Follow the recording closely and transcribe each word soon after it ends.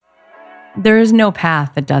there is no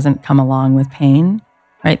path that doesn't come along with pain,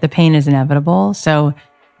 right? The pain is inevitable. So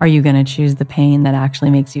are you going to choose the pain that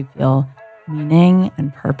actually makes you feel meaning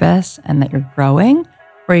and purpose and that you're growing?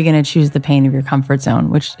 Or are you going to choose the pain of your comfort zone,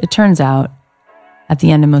 which it turns out at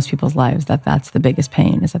the end of most people's lives that that's the biggest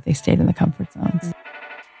pain, is that they stayed in the comfort zones.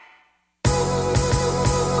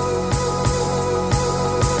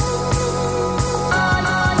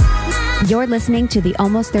 You're listening to the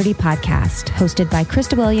Almost 30 podcast, hosted by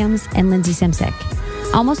Krista Williams and Lindsay Simsick.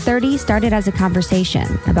 Almost 30 started as a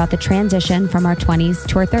conversation about the transition from our 20s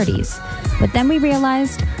to our 30s. But then we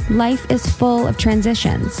realized life is full of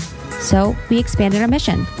transitions. So we expanded our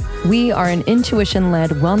mission. We are an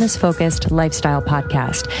intuition-led, wellness-focused lifestyle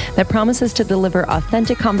podcast that promises to deliver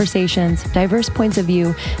authentic conversations, diverse points of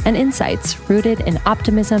view, and insights rooted in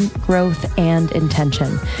optimism, growth, and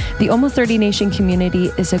intention. The Almost 30 Nation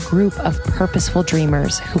community is a group of purposeful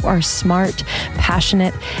dreamers who are smart,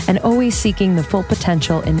 passionate, and always seeking the full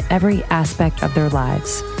potential in every aspect of their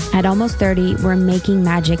lives. At Almost 30, we're making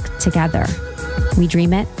magic together. We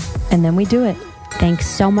dream it, and then we do it. Thanks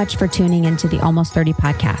so much for tuning into the Almost 30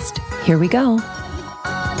 podcast. Here we go.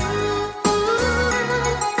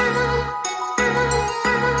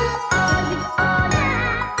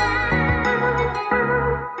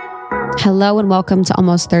 Hello and welcome to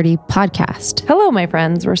Almost 30 podcast. Hello, my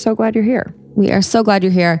friends. We're so glad you're here. We are so glad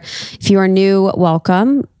you're here. If you are new,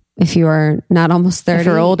 welcome. If you are not almost 30, if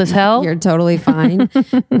you're old as hell, you're totally fine.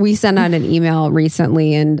 We sent out an email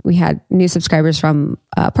recently and we had new subscribers from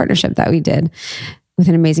a partnership that we did with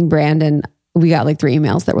an amazing brand. And we got like 3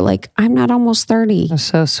 emails that were like, I'm not almost 30. That's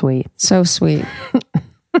so sweet. So sweet.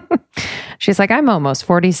 She's like, I'm almost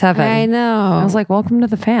 47. I know. I was like, welcome to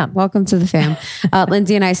the fam. Welcome to the fam.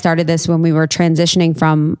 Lindsay and I started this when we were transitioning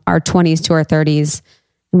from our 20s to our 30s.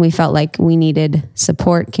 And we felt like we needed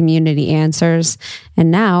support, community, answers.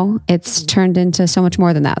 And now it's turned into so much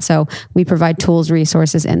more than that. So we provide tools,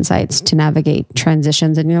 resources, insights to navigate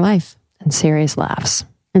transitions in your life. And serious laughs.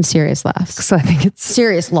 And serious laughs. So I think it's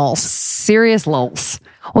serious lulls. Serious lulls.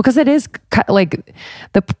 Well, because it is like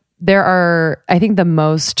there are, I think, the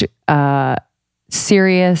most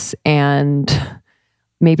serious and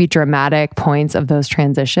maybe dramatic points of those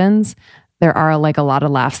transitions. There are like a lot of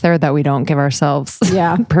laughs there that we don't give ourselves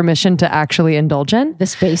permission to actually indulge in. The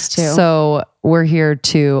space too. So we're here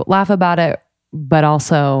to laugh about it, but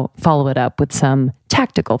also follow it up with some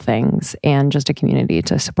tactical things and just a community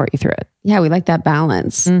to support you through it. Yeah, we like that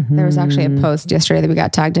balance. Mm-hmm. There was actually a post yesterday that we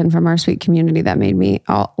got tagged in from our sweet community that made me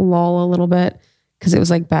lull a little bit because it was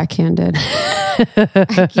like backhanded.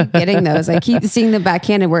 I keep getting those. I keep seeing the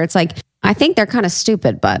backhanded where it's like, I think they're kind of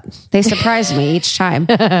stupid, but they surprise me each time.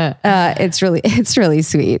 It's really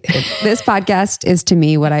sweet. This podcast is to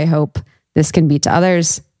me what I hope this can be to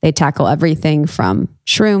others. They tackle everything from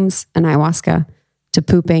shrooms and ayahuasca to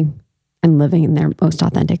pooping and living in their most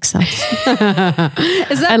authentic selves.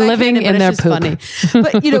 And living in their poop. Funny.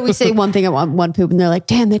 But we say one thing at one poop and they're like,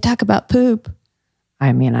 damn, they talk about poop.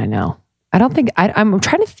 I mean, I know. I don't think, I'm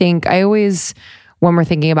trying to think. I always, when we're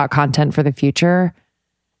thinking about content for the future,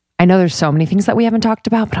 I know there's so many things that we haven't talked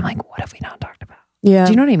about, but I'm like, what have we not talked about? Yeah.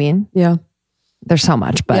 Do you know what I mean? Yeah. There's so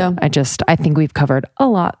much, but I think we've covered a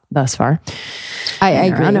lot thus far. I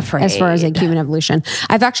agree. Unafraid. As far as like human evolution,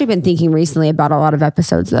 I've actually been thinking recently about a lot of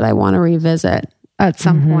episodes that I want to revisit at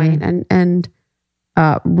some point and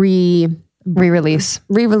re-release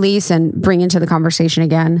and bring into the conversation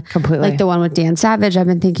again. Completely. Like the one with Dan Savage, I've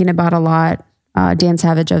been thinking about a lot. Dan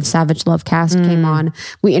Savage of Savage Love Cast came on.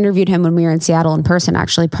 We interviewed him when we were in Seattle in person,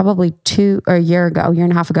 actually, probably a year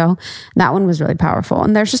and a half ago. That one was really powerful.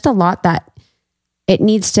 And there's just a lot that it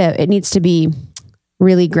needs to be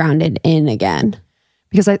really grounded in again.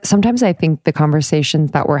 Because sometimes I think the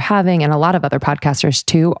conversations that we're having, and a lot of other podcasters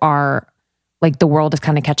too, are like the world is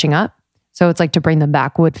kind of catching up. So it's like to bring them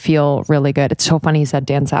back would feel really good. It's so funny you said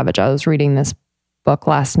Dan Savage. I was reading this book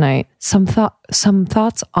last night. Some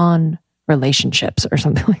thoughts on relationships or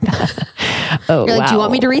something like that. Oh, you're like, do you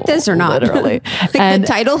want me to read this or not? Literally. And the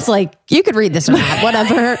title's like, you could read this or not,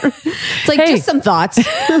 whatever. It's like, just some thoughts.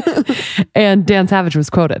 And Dan Savage was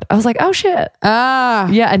quoted. I was like, oh shit.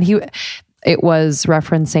 Yeah. And it was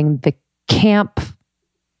referencing the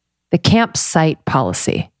campsite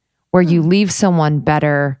policy where you leave someone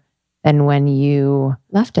better than when you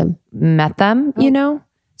met them,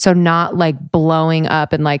 So not like blowing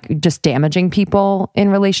up and like just damaging people in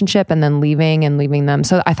relationship and then leaving them.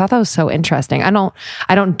 So I thought that was so interesting. I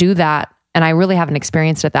don't do that, and I really haven't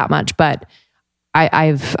experienced it that much, but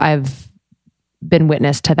I've been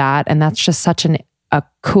witness to that, and that's just such a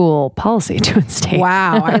cool policy to instate.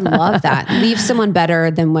 Wow, I love that. Leave someone better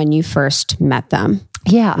than when you first met them.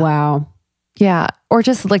 Yeah. Wow. Yeah. Or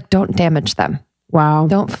just like, don't damage them. Wow.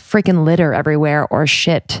 Don't freaking litter everywhere or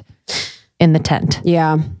shit in the tent.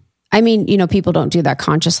 Yeah. I mean, people don't do that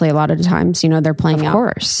consciously a lot of the times. They're playing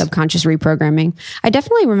out subconscious reprogramming. I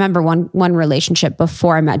definitely remember one relationship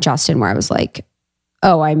before I met Justin where I was like,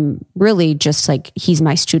 oh, I'm really just like, he's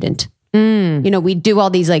my student. We do all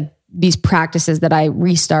these practices that I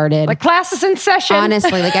restarted. Like classes in session.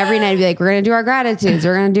 Honestly, like every night I'd be like, we're going to do our gratitudes.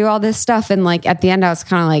 We're going to do all this stuff. And like at the end, I was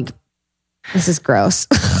kind of like, this is gross.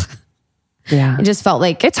 Yeah. It just felt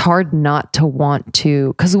like it's hard not to want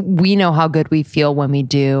to, because we know how good we feel when we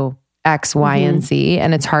do X, Y, and Z.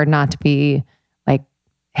 And it's hard not to be like,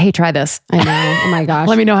 hey, try this. I know. Oh my gosh.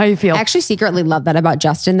 Let me know how you feel. I actually secretly love that about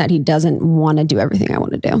Justin, that he doesn't want to do everything I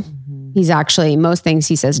want to do. He's actually, most things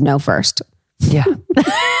he says no first. Yeah. We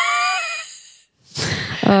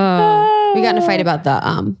got in a fight about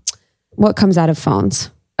the, what comes out of phones.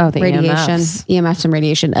 Oh, the radiation, EMFs and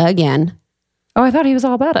radiation again. Oh, I thought he was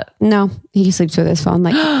all about it. No, he sleeps with his phone.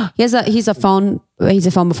 Like he's a phone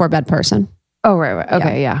before bed person. Oh, right.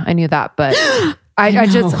 Okay. Yeah. I knew that, but I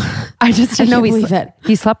just didn't know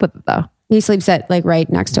he slept with it though. He sleeps at like right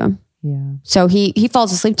next to him. Yeah. So he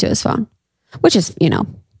falls asleep to his phone, which is,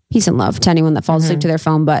 peace and love to anyone that falls asleep to their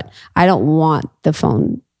phone. But I don't want the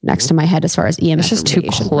phone next to my head as far as EMF. It's just too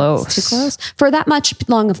close. It's too close for that much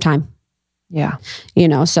long of time. Yeah.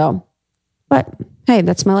 So, but hey,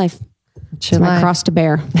 that's my life. It's my cross to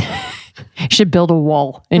bear. You should build a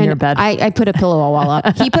wall in your bed. I put a pillow wall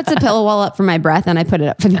up. He puts a pillow wall up for my breath and I put it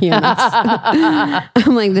up for the EMFs.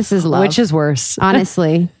 I'm like, this is love. Which is worse?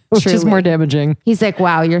 Honestly. Which is more damaging? He's like,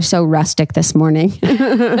 wow, you're so rustic this morning.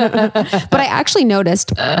 But I actually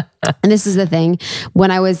noticed, and this is the thing,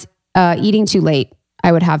 when I was eating too late,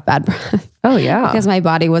 I would have bad breath. Oh, yeah. Because my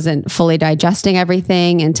body wasn't fully digesting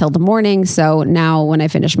everything until the morning. So now when I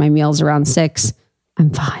finish my meals around 6, I'm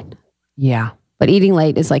fine. Yeah. But eating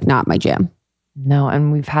late is like not my jam. No.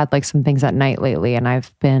 And we've had like some things at night lately and it's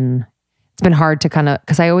been hard to kind of,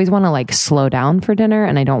 because I always want to like slow down for dinner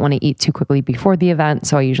and I don't want to eat too quickly before the event.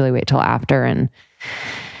 So I usually wait till after and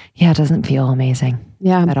yeah, it doesn't feel amazing.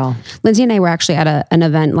 Yeah. At all. Lindsay and I were actually at an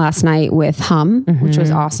event last night with Hum, which was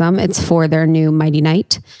awesome. It's for their new Mighty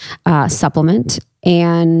Night supplement.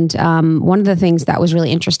 And one of the things that was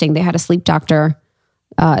really interesting, they had a sleep doctor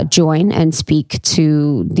join and speak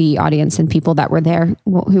to the audience and people that were there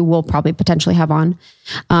who we'll probably potentially have on.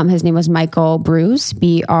 His name was Michael Breus,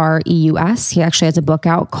 Breus. He actually has a book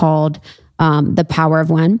out called The Power of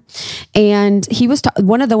When. And he was,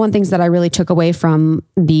 one of the things that I really took away from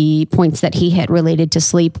the points that he hit related to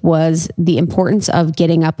sleep was the importance of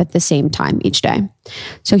getting up at the same time each day.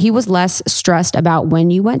 So he was less stressed about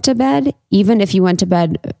when you went to bed, even if you went to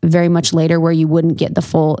bed very much later where you wouldn't get the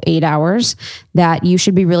full 8 hours, that you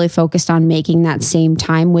should be really focused on making that same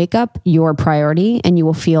time wake up your priority and you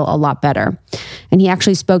will feel a lot better. And he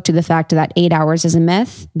actually spoke to the fact that 8 hours is a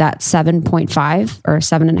myth, that 7.5 or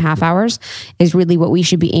 7.5 hours is really what we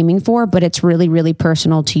should be aiming for, but it's really, really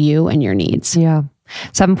personal to you and your needs. Yeah.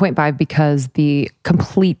 7.5 because the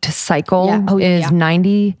complete cycle is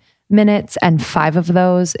 90 minutes and 5 of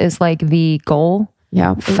those is like the goal.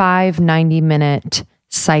 Yeah. 5 90-minute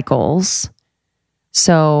cycles.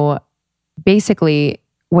 So basically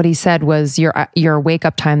what he said was your wake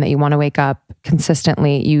up time that you want to wake up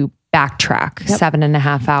consistently, you backtrack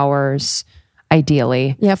 7.5 hours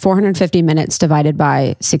ideally. Yeah. 450 minutes divided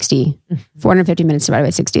by 60. 450 minutes divided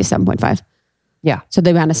by 60 is 7.5. Yeah. So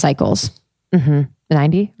the amount of cycles.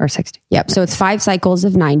 90 or 60? Yep. So it's 5 cycles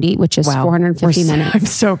of 90, which is 450 minutes. I'm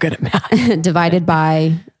so good at math. Divided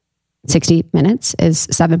by 60 minutes is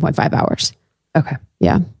 7.5 hours. Okay.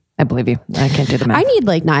 Yeah. I believe you. I can't do the math. I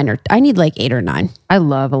need like 8 or 9. I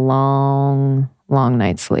love a long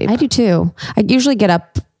night's sleep. I do too. I usually get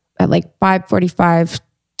up at like 5:45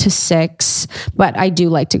 to 6, but I do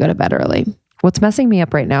like to go to bed early. What's messing me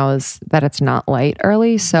up right now is that it's not light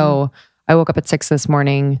early. So I woke up at 6 this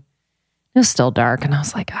morning. It was still dark. And I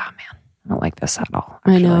was like, oh man, I don't like this at all.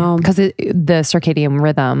 Actually. I know. Because the circadian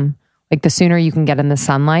rhythm, like the sooner you can get in the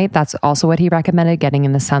sunlight, that's also what he recommended, getting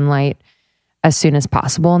in the sunlight as soon as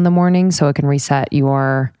possible in the morning so it can reset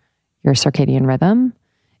your circadian rhythm.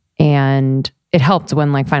 And it helped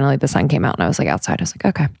when like finally the sun came out and I was like outside. I was like,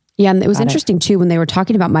 okay. Yeah. And it was interesting too when they were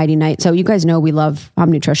talking about Mighty Night. So you guys know we love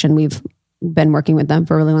Hum Nutrition. We've been working with them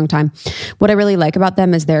for a really long time. What I really like about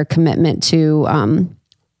them is their commitment to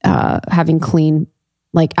having clean,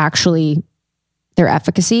 like actually their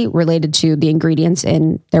efficacy related to the ingredients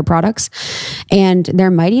in their products. And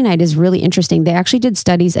their Mighty Night is really interesting. They actually did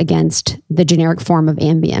studies against the generic form of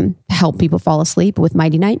Ambien to help people fall asleep with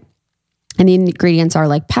Mighty Night. And the ingredients are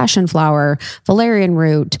like passion flower, valerian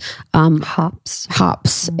root,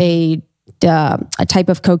 hops, a type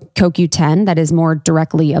of CoQ10 that is more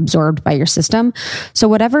directly absorbed by your system. So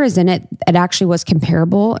whatever is in it, it actually was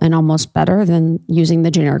comparable and almost better than using the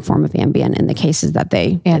generic form of Ambien in the cases that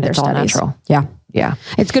they did and their it's all studies. natural. Yeah. Yeah.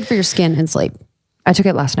 It's good for your skin and sleep. I took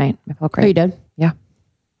it last night. I felt great. Oh, you did? Yeah.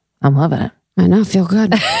 I'm loving it. I know. Feel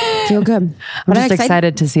good. Feel good. I'm just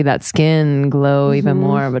excited to see that skin glow even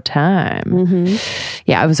more over time.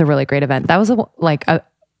 Yeah, it was a really great event. That was an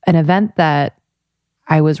event that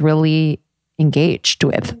I was really engaged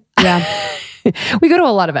with. Yeah. We go to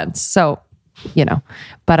a lot of events, so,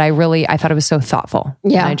 but I thought it was so thoughtful.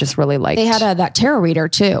 Yeah. And I just really liked. They had that tarot reader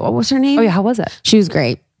too. What was her name? Oh yeah. How was it? She was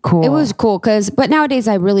great. Cool. It was cool but nowadays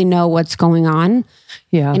I really know what's going on.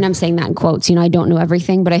 Yeah. And I'm saying that in quotes, I don't know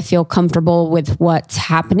everything, but I feel comfortable with what's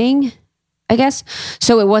happening, I guess.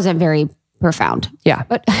 So it wasn't very profound. Yeah.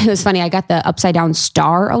 But it was funny. I got the upside down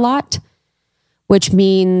star a lot, which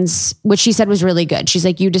she said was really good. She's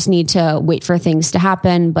like, you just need to wait for things to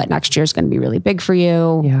happen, but next year's going to be really big for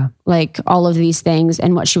you. Yeah. Like all of these things.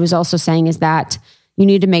 And what she was also saying is that you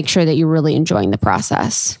need to make sure that you're really enjoying the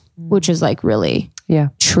process, which is like really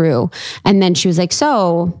true. And then she was like,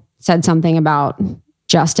 said something about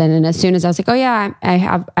Justin. And as soon as I was like, oh yeah,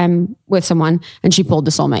 I'm with someone. And she pulled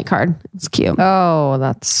the soulmate card. It's cute. Oh,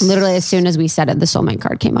 that's literally as soon as we said it, the soulmate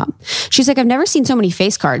card came up. She's like, I've never seen so many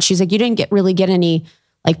face cards. She's like, you didn't really get any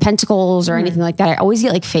like pentacles or anything like that. I always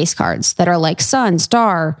get like face cards that are like sun,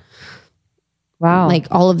 star. Wow. Like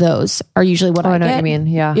all of those are usually what I know get. what you mean.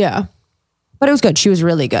 Yeah. Yeah. But it was good. She was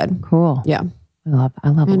really good. Cool. Yeah. I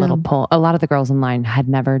love a little pull. A lot of the girls in line had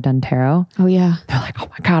never done tarot. Oh yeah. They're like, oh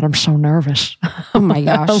my God, I'm so nervous. Oh my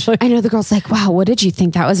gosh. I know the girl's like, wow, what did you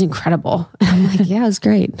think? That was incredible. And I'm like, yeah, it was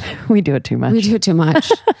great. We do it too much. We do it too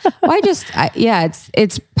much. Well,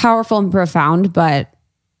 it's powerful and profound, but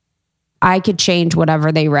I could change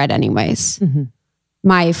whatever they read anyways. Mm-hmm.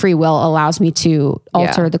 My free will allows me to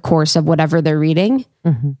alter the course of whatever they're reading.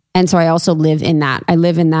 Mm-hmm. And so I also live in that. I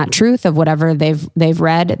live in that truth of whatever they've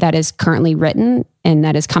read that is currently written and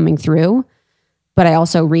that is coming through. But I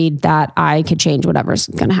also read that I could change whatever's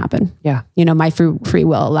going to happen. Yeah. My free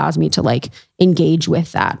will allows me to like engage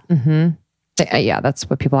with that. Mm-hmm. Yeah. That's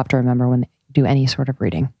what people have to remember when they do any sort of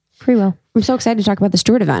reading. Free will. I'm so excited to talk about the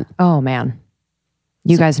Stewart event. Oh man.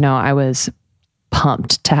 You guys know I was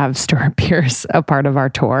pumped to have Stewart Pearce a part of our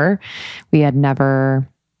tour. We had never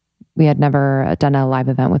done a live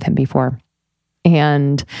event with him before.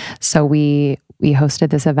 And so we hosted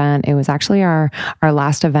this event. It was actually our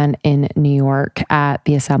last event in New York at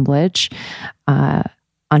the Assemblage on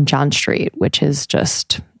John Street, which is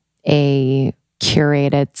just a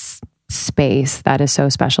curated space that is so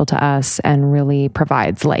special to us and really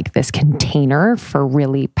provides like this container for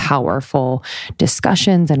really powerful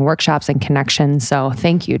discussions and workshops and connections. So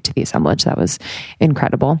thank you to the Assemblage. That was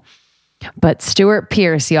incredible. But Stewart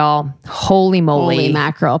Pearce, y'all, holy moly. Holy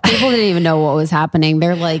mackerel. People didn't even know what was happening.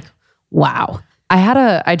 They're like, wow.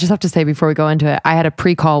 I just have to say before we go into it, I had a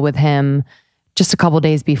pre-call with him just a couple of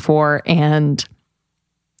days before. And,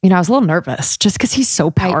 I was a little nervous just because he's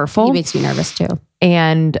so powerful. He makes me nervous too.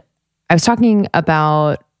 And I was talking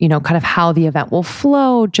about, kind of how the event will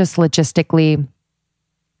flow just logistically.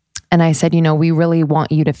 And I said, we really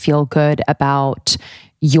want you to feel good about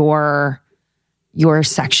your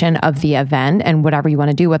section of the event and whatever you want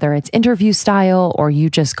to do, whether it's interview style or you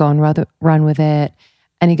just go and run with it.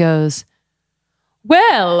 And he goes,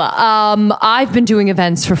 well, I've been doing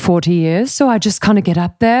events for 40 years. So I just kind of get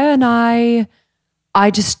up there and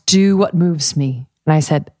I just do what moves me. And I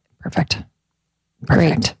said, perfect.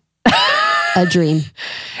 Great. A dream.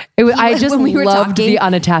 I just loved the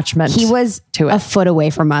unattachment. He was to it. A foot away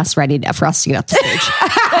from us, ready for us to get up the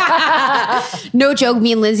stage. No joke.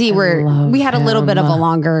 Me and Lindsay we had a little bit of a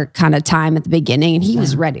longer kind of time at the beginning, and he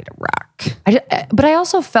was ready to rock. But I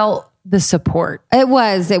also felt the support. It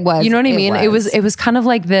was. You know what I mean? It was kind of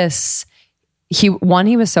like this. He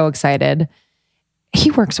was so excited.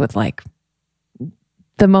 He works with like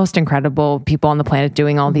the most incredible people on the planet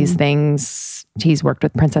doing all these things. He's worked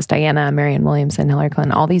with Princess Diana, Marianne Williamson, Hillary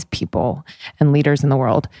Clinton, all these people and leaders in the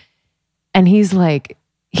world. And he's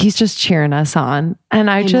just cheering us on. And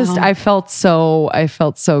I felt so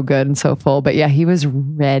good and so full. But yeah, he was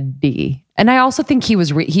ready. And I also think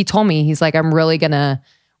he told me, he's like, I'm really going to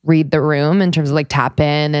read the room in terms of like tap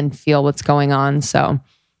in and feel what's going on. So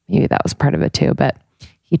maybe that was part of it too. But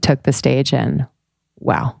he took the stage and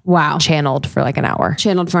wow. Channeled for like an hour.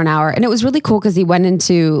 And it was really cool because he went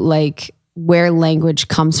into like where language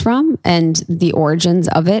comes from and the origins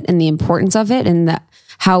of it and the importance of it and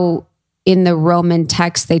how in the Roman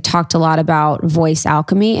text, they talked a lot about voice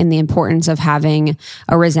alchemy and the importance of having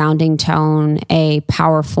a resounding tone, a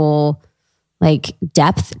powerful like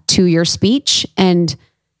depth to your speech, and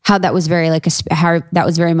how that was very like how that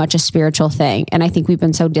was very much a spiritual thing. And I think we've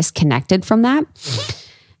been so disconnected from that.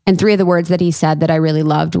 And 3 of the words that he said that I really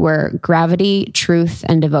loved were gravity, truth,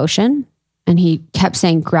 and devotion. And he kept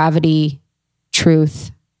saying gravity,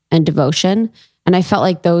 truth, and devotion. And I felt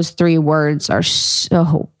like those 3 words are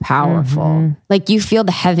so powerful. Mm-hmm. Like you feel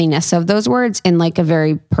the heaviness of those words in like a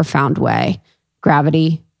very profound way.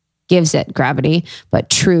 Gravity gives it gravity, but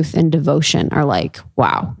truth and devotion are like,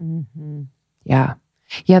 wow. Mm-hmm. Yeah.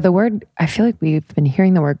 Yeah. The word, I feel like we've been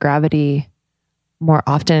hearing the word gravity more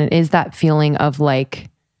often. It is that feeling of like,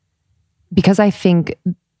 because I think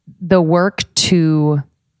the work to,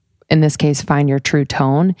 in this case, find your true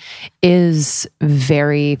tone is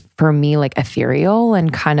very, for me, like ethereal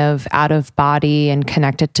and kind of out of body and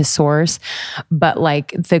connected to source. But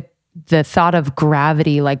like the thought of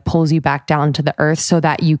gravity like pulls you back down to the earth so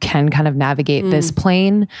that you can kind of navigate this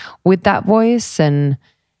plane with that voice. And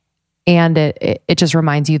it just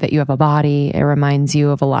reminds you that you have a body. It reminds you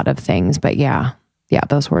of a lot of things. But yeah,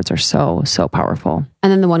 those words are so, so powerful. And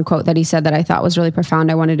then the one quote that he said that I thought was really profound,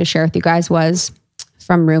 I wanted to share with you guys was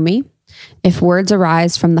from Rumi. If words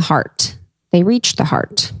arise from the heart, they reach the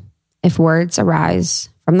heart. If words arise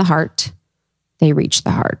from the heart, they reach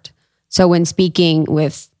the heart. So when speaking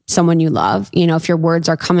with someone you love, you know, if your words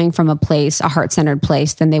are coming from a place, a heart-centered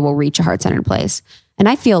place, then they will reach a heart-centered place. And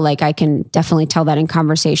I feel like I can definitely tell that in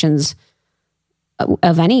conversations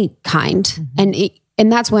of any kind. Mm-hmm.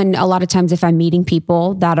 And that's when a lot of times if I'm meeting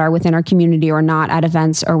people that are within our community or not at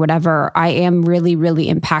events or whatever, I am really, really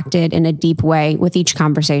impacted in a deep way with each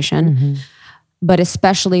conversation. Mm-hmm. But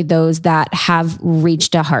especially those that have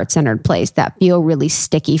reached a heart-centered place that feel really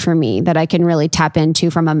sticky for me, that I can really tap into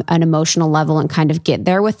from an emotional level and kind of get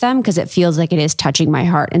there with them because it feels like it is touching my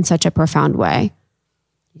heart in such a profound way.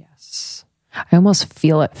 Yes. I almost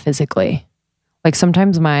feel it physically. Like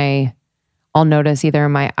sometimes I'll notice either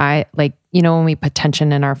in my eye, like, you know, when we put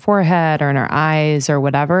tension in our forehead or in our eyes or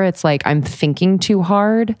whatever, it's like I'm thinking too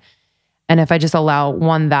hard. And if I just allow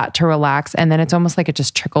that to relax, and then it's almost like it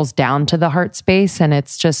just trickles down to the heart space and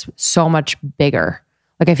it's just so much bigger.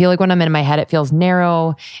 Like I feel like when I'm in my head, it feels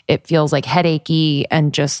narrow, it feels like headachy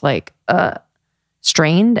and just like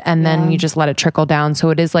strained. And then you just let it trickle down.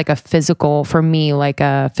 So it is like a physical, for me, like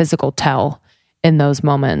a physical tell in those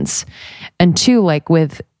moments. And 2, like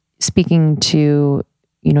with speaking to,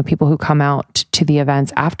 you know, people who come out to the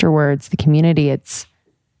events afterwards, the community,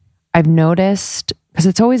 I've noticed, because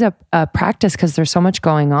it's always a practice because there's so much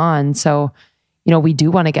going on. So, you know, we do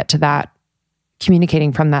want to get to that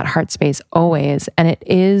communicating from that heart space always. And it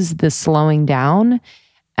is the slowing down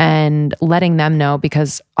and letting them know,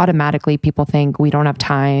 because automatically people think we don't have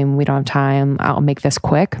time. I'll make this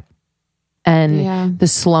quick. And the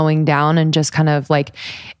slowing down and just kind of like,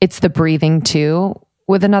 it's the breathing too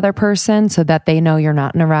with another person so that they know you're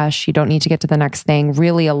not in a rush. You don't need to get to the next thing,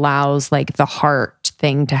 really allows like the heart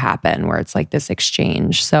thing to happen where it's like this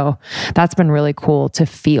exchange. So that's been really cool to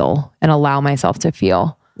feel and allow myself to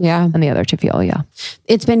feel. Yeah. And the other to feel. Yeah.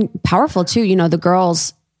 It's been powerful too. You know, the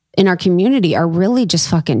girls in our community are really just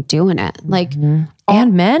fucking doing it. Like,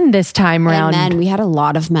 and men this time around. And men, we had a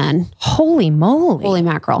lot of men. Holy moly. Holy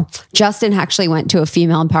mackerel. Justin actually went to a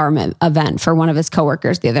female empowerment event for one of his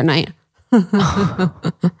coworkers the other night.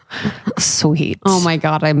 Sweet. Oh my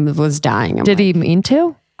God. I was dying. Did he mean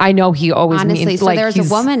to? I know he always honestly means, so like there's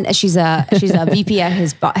a woman, she's a VP at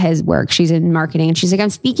his work. She's in marketing and she's like, I'm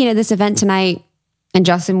speaking at this event tonight. And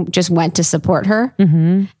Justin just went to support her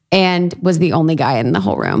and was the only guy in the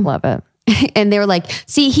whole room. Love it. And they were like,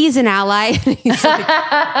 see, he's an ally. He's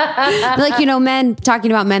like, you know, men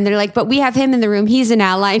talking about men. They're like, but we have him in the room. He's an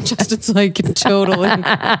ally. And Justin's like, totally.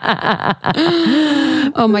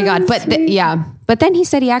 Oh my God. But but then he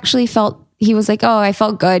said he actually he was like, oh, I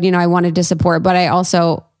felt good. You know, I wanted to support, but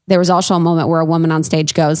there was also a moment where a woman on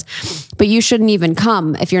stage goes, but you shouldn't even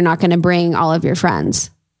come if you're not going to bring all of your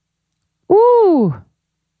friends. Ooh,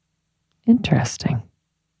 interesting.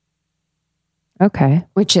 Okay.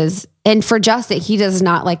 And for Justin, he does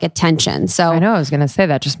not like attention. So I know I was going to say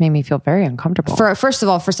that just made me feel very uncomfortable. First of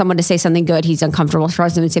all, for someone to say something good, he's uncomfortable. For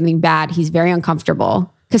someone to say something bad, he's very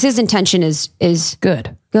uncomfortable because his intention is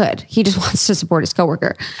good. Good. He just wants to support his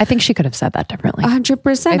coworker. I think she could have said that differently.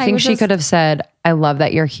 100%. I think she could have said, I love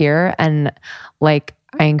that you're here. And like,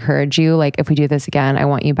 I encourage you, like, if we do this again, I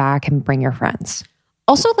want you back and bring your friends.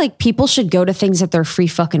 Also, like, people should go to things at their free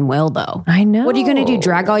fucking will, though. I know. What are you going to do?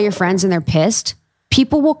 Drag all your friends and they're pissed?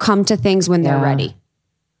 People will come to things when they're ready.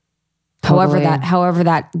 Totally. However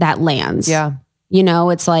that lands. Yeah. You know,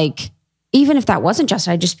 it's like, even if that wasn't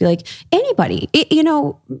Justin, I'd just be like, anybody,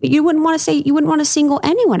 you wouldn't want to single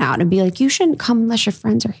anyone out and be like, you shouldn't come unless your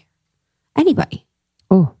friends are here. Anybody.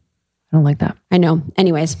 Oh, I don't like that. I know.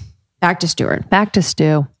 Anyways, back to Stuart. Back to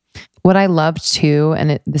Stu. What I loved too,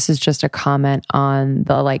 and this is just a comment on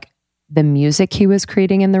the music he was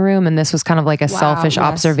creating in the room. And this was kind of like a selfish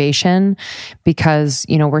observation because,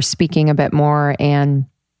 we're speaking a bit more and,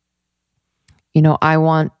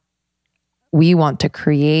 we want to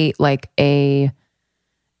create like a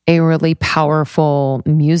really powerful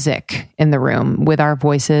music in the room with our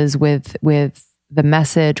voices, with the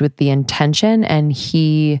message, with the intention. And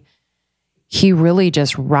he really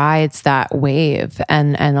just rides that wave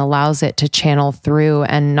and allows it to channel through.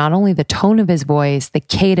 And not only the tone of his voice, the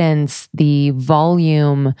cadence, the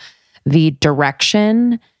volume, the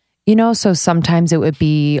direction, so sometimes it would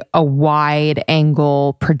be a wide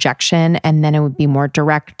angle projection and then it would be more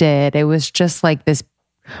directed. It was just like this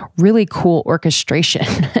really cool orchestration.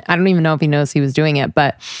 I don't even know if he knows he was doing it,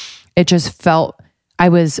 but it just felt, I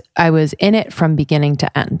was in it from beginning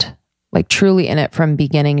to end. Like truly in it from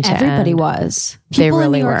beginning to end. Everybody was. People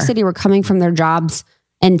really in New York City were coming from their jobs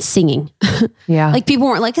and singing. Yeah. Like people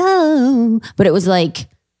weren't like, oh, but it was like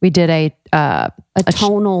we did a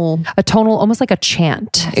tonal, almost like a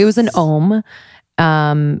chant. Yes. It was an ohm.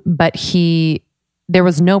 But there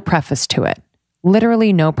was no preface to it.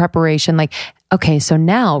 Literally no preparation. Like, okay, so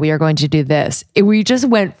now we are going to do this. We just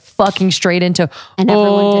went fucking straight into, and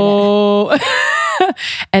everyone did it.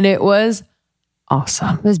 And it was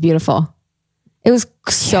awesome. It was beautiful. It was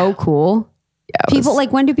so cool. Yeah,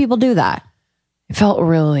 when do people do that? It felt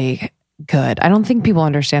really good. I don't think people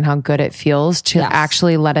understand how good it feels to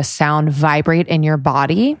actually let a sound vibrate in your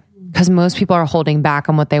body because most people are holding back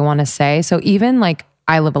on what they want to say. So even like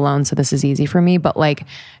I live alone, so this is easy for me, but like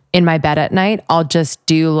in my bed at night, I'll just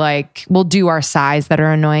do we'll do our sighs that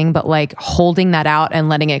are annoying, but like holding that out and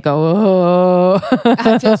letting it go.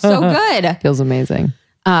 It feels so good. Feels amazing.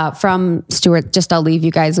 From Stuart, I'll leave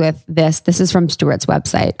you guys with this. This is from Stuart's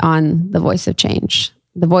website on The Voice of Change.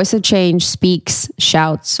 The voice of change speaks,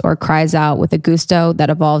 shouts, or cries out with a gusto that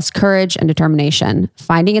evolves courage and determination,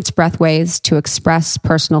 finding its breathways to express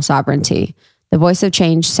personal sovereignty. The voice of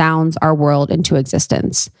change sounds our world into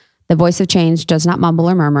existence. The voice of change does not mumble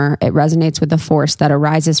or murmur. It resonates with a force that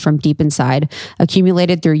arises from deep inside,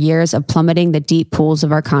 accumulated through years of plummeting the deep pools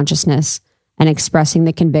of our consciousness and expressing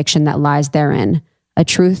the conviction that lies therein. A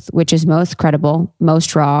truth which is most credible,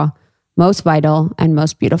 most raw, most vital, and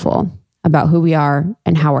most beautiful about who we are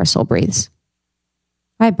and how our soul breathes.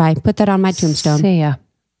 Bye-bye. Put that on my tombstone. See ya.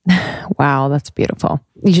 Wow, that's beautiful.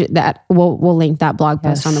 We'll link that blog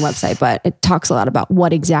post on the website, but it talks a lot about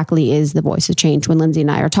what exactly is the voice of change when Lindsay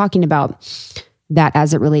and I are talking about that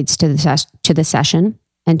as it relates to the session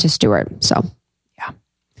and to Stuart. So yeah,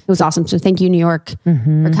 it was awesome. So thank you, New York,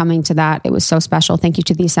 for coming to that. It was so special. Thank you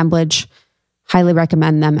to the assemblage. Highly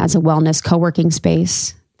recommend them as a wellness co-working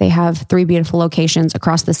space. They have 3 beautiful locations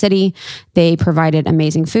across the city. They provided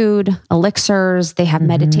amazing food, elixirs. They have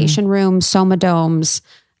meditation rooms, soma domes.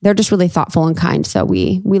 They're just really thoughtful and kind. So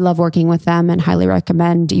we love working with them and highly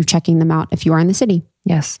recommend you checking them out if you are in the city.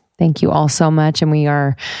 Yes. Thank you all so much. And we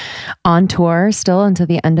are on tour still until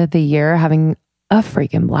the end of the year, having a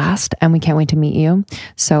freaking blast. And we can't wait to meet you.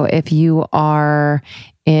 So if you are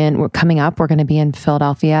we're coming up, we're going to be in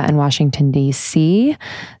Philadelphia and Washington, DC.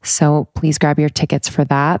 So please grab your tickets for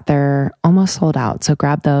that. They're almost sold out. So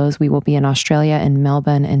grab those. We will be in Australia, in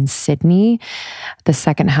Melbourne and Sydney, the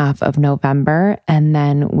second half of November. And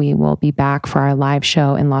then we will be back for our live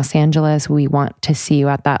show in Los Angeles. We want to see you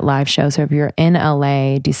at that live show. So if you're in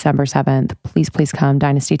LA, December 7th, please come.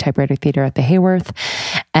 Dynasty Typewriter Theater at the Hayworth.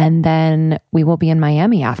 And then we will be in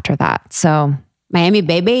Miami after that. So Miami,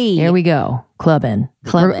 baby. Here we go. Clubbing.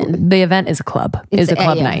 The event is a club. It's a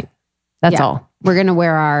club night. That's all. We're going to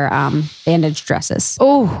wear our bandage dresses.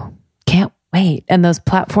 Oh, can't wait. And those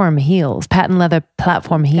platform heels, patent leather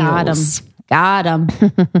platform heels. Got them.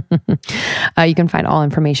 You can find all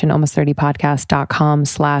information,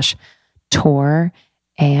 almost30podcast.com/tour.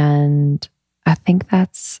 And I think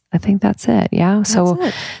that's it. Yeah. So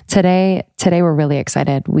today we're really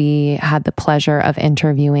excited. We had the pleasure of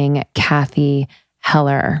interviewing Cathy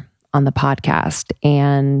Heller on the podcast,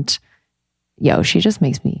 and she just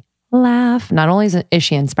makes me laugh. Not only is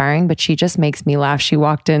she inspiring, but she just makes me laugh. She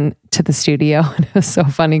walked into the studio and it was so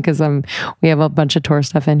funny because we have a bunch of tour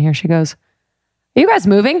stuff in here. She goes, "Are you guys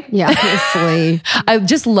moving?" Yeah, obviously. I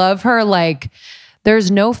just love her. Like,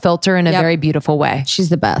 there's no filter in a very beautiful way. She's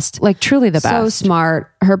the best. Like, truly the best. So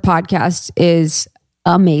smart. Her podcast is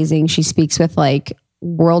amazing. She speaks with like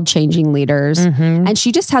world-changing leaders. And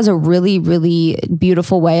she just has a really, really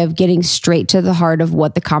beautiful way of getting straight to the heart of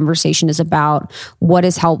what the conversation is about, what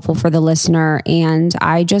is helpful for the listener. And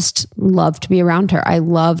I just love to be around her. I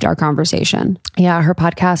loved our conversation. Yeah, her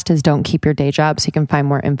podcast is Don't Keep Your Day Job. So you can find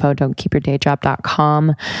more info,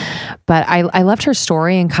 don'tkeepyourdayjob.com. But I loved her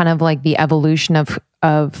story and kind of like the evolution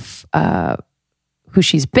of who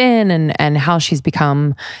she's been and how she's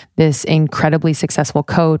become this incredibly successful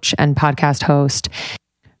coach and podcast host.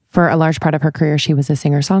 For a large part of her career, she was a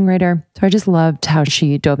singer-songwriter. So I just loved how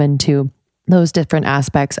she dove into those different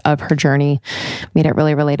aspects of her journey, made it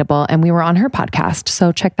really relatable. And we were on her podcast.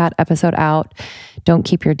 So check that episode out. Don't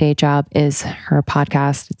Keep Your Day Job is her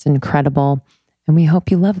podcast. It's incredible. And we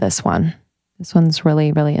hope you love this one. This one's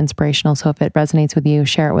really, really inspirational. So if it resonates with you,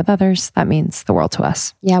 share it with others. That means the world to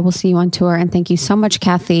us. Yeah, we'll see you on tour. And thank you so much,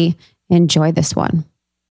 Kathy. Enjoy this one.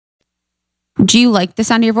 Do you like the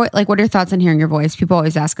sound of your voice? Like, what are your thoughts on hearing your voice? People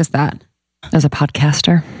always ask us that. As a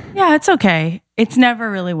podcaster. Yeah, it's okay. It's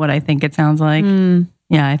never really what I think it sounds like.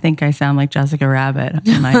 Yeah, I think I sound like Jessica Rabbit.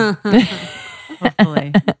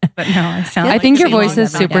 Hopefully. But no, I sound I like think your voice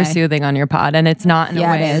is super soothing on your pod, and it's not in a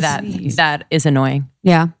way that is annoying.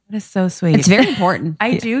 Yeah. That is so sweet. It's very important.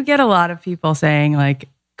 I do get a lot of people saying, like,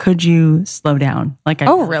 could you slow down? Like, I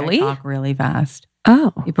talk really fast.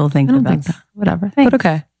 Oh. People think that's whatever. Thanks. But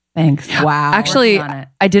okay. Thanks. Wow. Actually,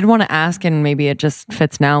 I did want to ask, and maybe it just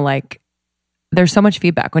fits now, like, there's so much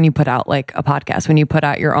feedback when you put out like a podcast, when you put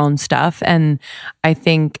out your own stuff. And I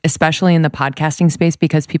think especially in the podcasting space,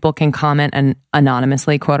 because people can comment and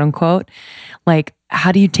anonymously, quote unquote, like,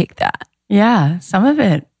 how do you take that? Yeah. Some of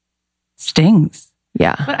it stings.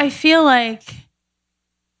 Yeah. But I feel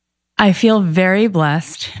very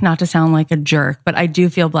blessed, not to sound like a jerk, but I do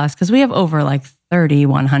feel blessed because we have over like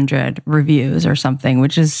 3,100 reviews or something,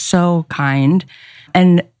 which is so kind.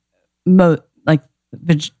 And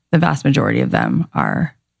the vast majority of them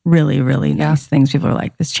are really, really nice things. People are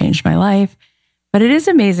like, this changed my life. But it is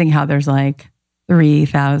amazing how there's like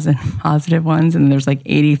 3,000 positive ones and there's like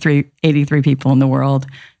 83 people in the world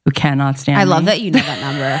who cannot stand me. I love that you know that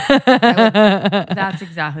number. That's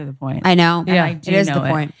exactly the point. I know. Yeah, it is the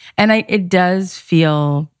point. And it does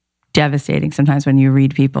feel devastating sometimes when you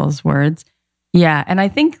read people's words. Yeah. And I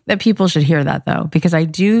think that people should hear that though, because I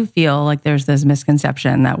do feel like there's this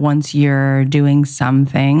misconception that once you're doing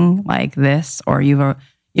something like this, or you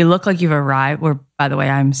look like you've arrived, or by the way,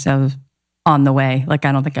 I'm so on the way, like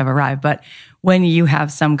I don't think I've arrived, but when you have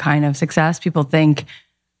some kind of success, people think,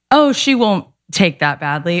 oh, she won't take that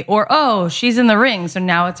badly, or, oh, she's in the ring, so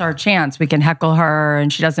now it's our chance. We can heckle her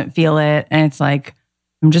and she doesn't feel it. And it's like,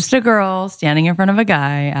 I'm just a girl standing in front of a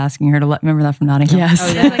guy asking her to remember that from Nottingham? Yes.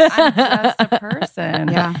 Oh, yeah. Like, I'm just a person.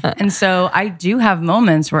 Yeah. And so I do have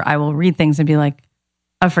moments where I will read things and be like,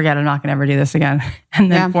 oh, forget, I'm not going to ever do this again.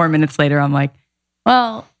 And then 4 minutes later, I'm like,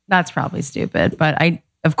 well, that's probably stupid. But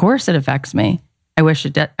of course it affects me. I wish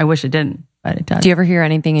it didn't, but it does. Do you ever hear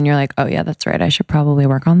anything and you're like, oh yeah, that's right, I should probably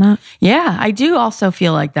work on that? Yeah, I do also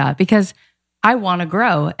feel like that because I want to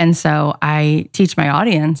grow. And so I teach my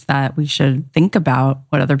audience that we should think about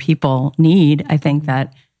what other people need. I think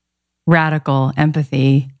that radical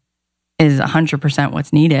empathy is 100%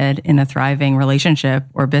 what's needed in a thriving relationship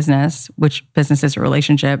or business, which business is a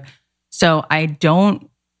relationship. So I don't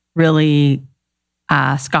really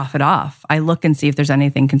scoff it off. I look and see if there's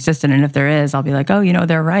anything consistent. And if there is, I'll be like, oh,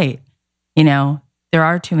 they're right. There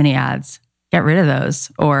are too many ads. Get rid of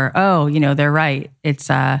those. Or, oh, they're right. It's,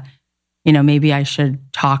 maybe I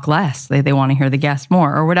should talk less. They want to hear the guest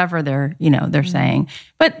more or whatever they're saying.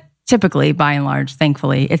 But typically, by and large,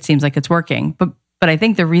 thankfully, it seems like it's working. But I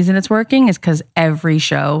think the reason it's working is because every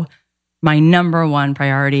show, my number one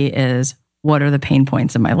priority is what are the pain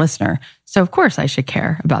points of my listener? So of course I should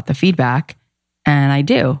care about the feedback, and I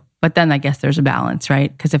do. But then I guess there's a balance,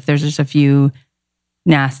 right? Because if there's just a few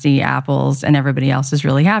nasty apples and everybody else is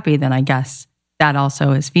really happy, then I guess that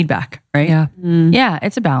also is feedback, right? Yeah. Yeah,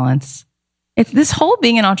 it's a balance. It's this whole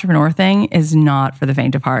being an entrepreneur thing is not for the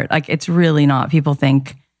faint of heart. Like, it's really not. People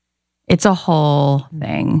think it's a whole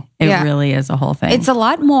thing. It really is a whole thing. It's a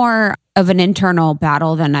lot more of an internal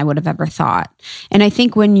battle than I would have ever thought. And I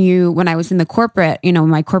think when I was in the corporate,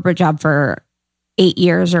 my corporate job for 8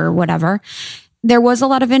 years or whatever, there was a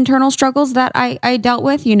lot of internal struggles that I dealt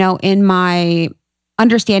with, in my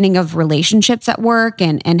understanding of relationships at work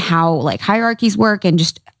and how like hierarchies work, and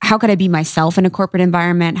just how could I be myself in a corporate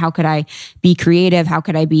environment? How could I be creative? How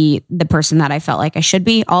could I be the person that I felt like I should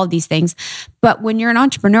be? All of these things. But when you're an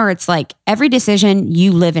entrepreneur, it's like every decision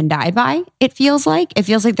you live and die by, it feels like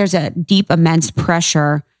there's a deep, immense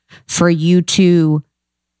pressure for you to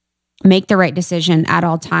make the right decision at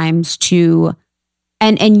all times, to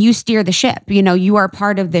and you steer the ship. You know, you are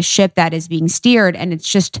part of the ship that is being steered, and it's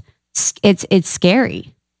just, it's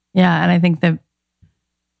scary. Yeah. And I think that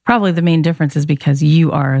probably the main difference is because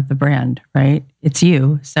you are the brand, right? It's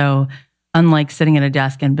you. So unlike sitting at a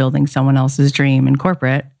desk and building someone else's dream in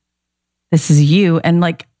corporate, this is you. And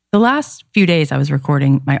like the last few days I was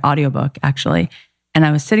recording my audiobook actually, and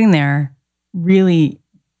I was sitting there really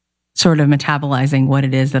sort of metabolizing what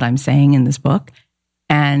it is that I'm saying in this book.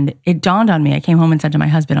 And it dawned on me, I came home and said to my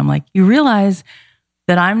husband, I'm like, you realize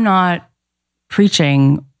that I'm not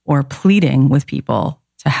preaching or pleading with people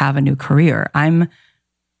to have a new career. I'm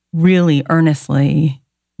really earnestly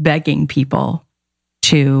begging people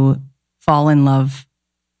to fall in love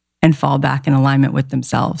and fall back in alignment with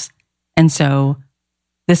themselves. And so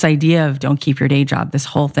this idea of don't keep your day job, this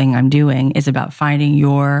whole thing I'm doing is about finding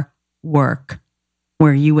your work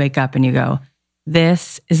where you wake up and you go,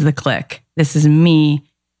 this is the click. This is me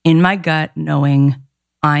in my gut knowing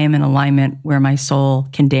I am in alignment where my soul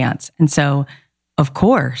can dance. And so, of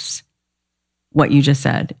course, what you just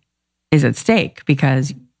said is at stake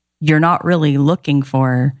because you're not really looking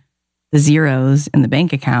for the zeros in the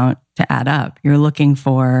bank account to add up. You're looking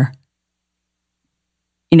for,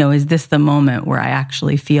 you know, is this the moment where I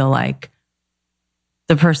actually feel like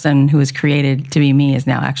the person who was created to be me is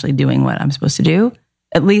now actually doing what I'm supposed to do?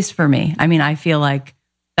 At least for me. I mean, I feel like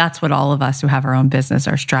that's what all of us who have our own business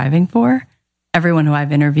are striving for. Everyone who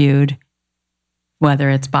I've interviewed, whether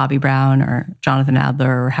it's Bobby Brown or Jonathan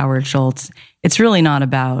Adler or Howard Schultz, it's really not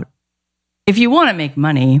about, if you want to make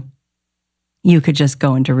money, you could just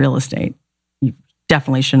go into real estate. You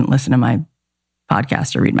definitely shouldn't listen to my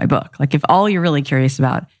podcast or read my book. Like if all you're really curious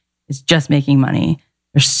about is just making money,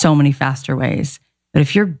 there's so many faster ways. But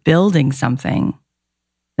if you're building something,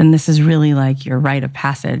 then this is really like your rite of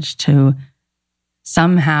passage to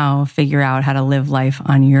somehow figure out how to live life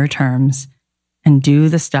on your terms and do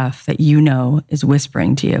the stuff that you know is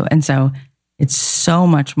whispering to you. And so it's so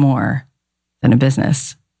much more than a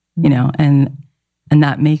business, you know, and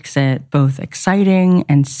that makes it both exciting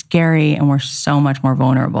and scary, and we're so much more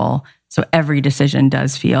vulnerable. So every decision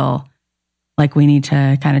does feel like we need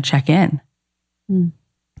to kind of check in.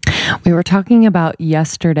 We were talking about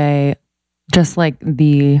yesterday, just like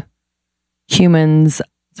the humans,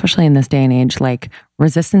 especially in this day and age, like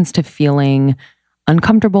resistance to feeling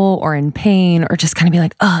uncomfortable or in pain, or just kind of be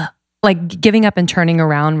like, like giving up and turning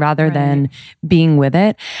around rather than being with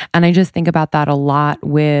it. And I just think about that a lot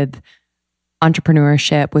with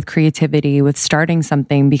entrepreneurship, with creativity, with starting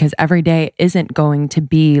something, because every day isn't going to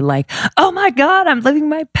be like, oh my God, I'm living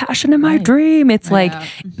my passion and my dream. It's like,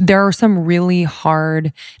 there are some really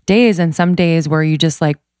hard days and some days where you just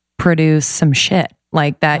like produce some shit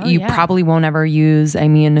like that you probably won't ever use. I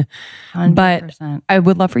mean, 100%. But I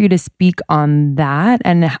would love for you to speak on that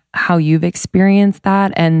and how you've experienced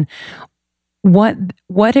that and what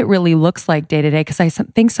it really looks like day to day. Because I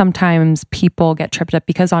think sometimes people get tripped up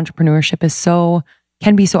because entrepreneurship is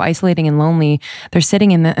can be so isolating and lonely. They're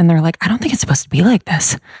sitting in and they're like, I don't think it's supposed to be like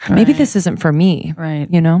this. Maybe this isn't for me. Right.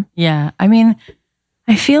 You know? Yeah. I mean,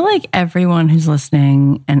 I feel like everyone who's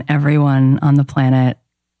listening and everyone on the planet,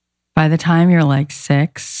 by the time you're like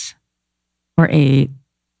 6 or 8,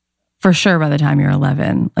 for sure by the time you're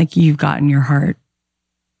 11, like you've gotten your heart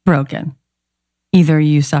broken. Either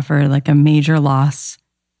you suffered like a major loss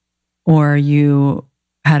or you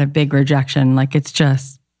had a big rejection. Like it's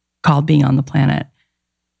just called being on the planet.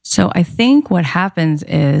 So I think what happens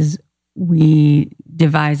is we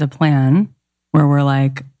devise a plan where we're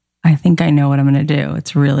like, I think I know what I'm going to do.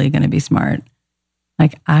 It's really going to be smart.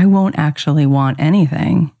 Like I won't actually want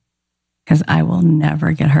anything because I will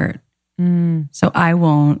never get hurt. So I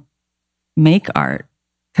won't make art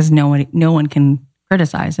because no one can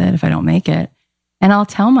criticize it if I don't make it. And I'll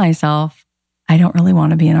tell myself, I don't really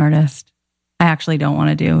want to be an artist. I actually don't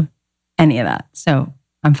want to do any of that. So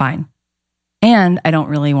I'm fine. And I don't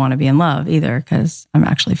really want to be in love either because I'm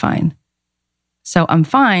actually fine. So I'm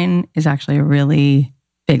fine is actually a really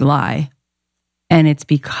big lie. And it's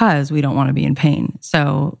because we don't want to be in pain.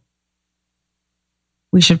 So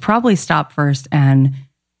we should probably stop first and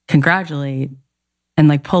congratulate and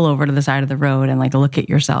like pull over to the side of the road and like look at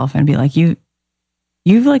yourself and be like, you've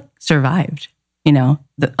like survived. You know,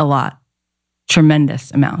 a lot, tremendous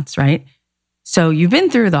amounts, right? So you've been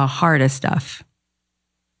through the hardest stuff,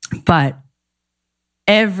 but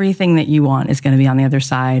everything that you want is going to be on the other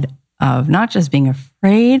side of not just being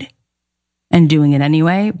afraid and doing it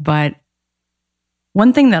anyway, but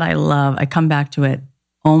one thing that I love, I come back to it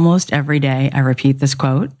almost every day. I repeat this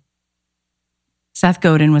quote. Seth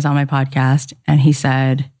Godin was on my podcast and he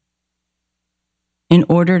said, in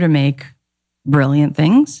order to make brilliant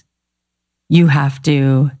things, you have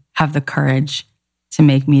to have the courage to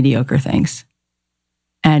make mediocre things.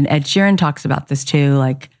 And Ed Sheeran talks about this too.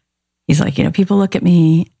 Like, he's like, people look at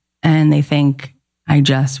me and they think I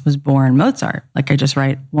just was born Mozart. Like, I just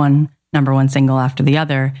write one number one single after the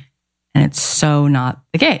other. And it's so not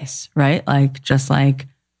the case, right? Like, just like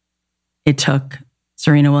it took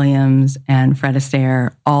Serena Williams and Fred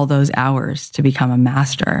Astaire all those hours to become a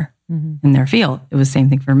master in their field. It was the same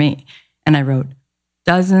thing for me. And I wrote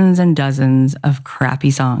dozens and dozens of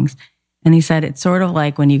crappy songs. And he said, it's sort of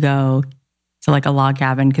like when you go to like a log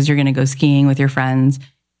cabin because you're going to go skiing with your friends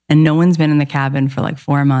and no one's been in the cabin for like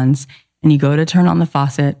 4 months, and you go to turn on the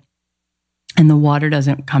faucet and the water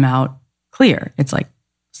doesn't come out clear. It's like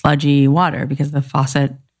sludgy water because the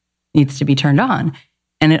faucet needs to be turned on.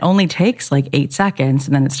 And it only takes like 8 seconds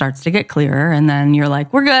and then it starts to get clearer. And then you're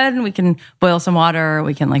like, we're good. We can boil some water.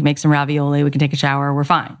 We can like make some ravioli. We can take a shower. We're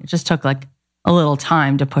fine. It just took like a little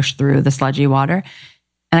time to push through the sludgy water.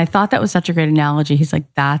 And I thought that was such a great analogy. He's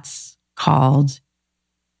like, that's called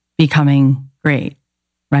becoming great,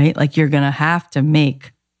 right? Like, you're going to have to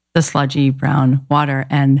make the sludgy brown water.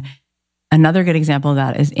 And another good example of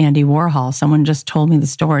that is Andy Warhol. Someone just told me the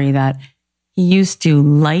story that he used to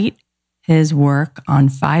light his work on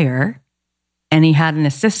fire. And he had an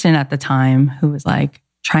assistant at the time who was like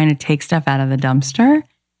trying to take stuff out of the dumpster.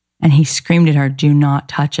 And he screamed at her, do not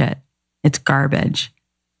touch it. It's garbage.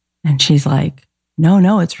 And she's like,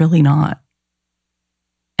 no, it's really not.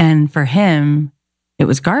 And for him, it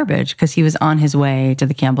was garbage because he was on his way to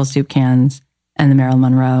the Campbell's soup cans and the Marilyn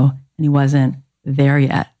Monroe, and he wasn't there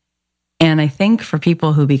yet. And I think for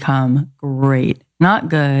people who become great, not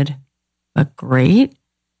good, but great,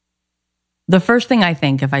 the first thing I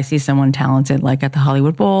think if I see someone talented, like at the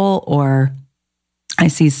Hollywood Bowl, or I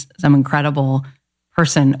see some incredible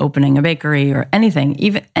person opening a bakery or anything,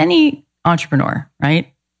 even any entrepreneur,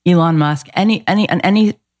 right? Elon Musk, in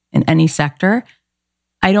any sector,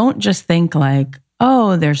 I don't just think like,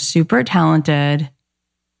 oh, they're super talented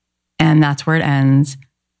and that's where it ends.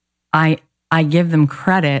 I give them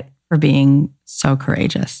credit for being so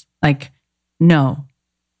courageous. Like, no,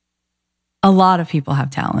 a lot of people have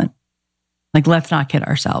talent. Like, let's not kid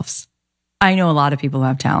ourselves. I know a lot of people who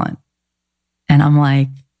have talent. And I'm like,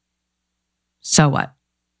 so what?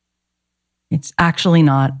 It's actually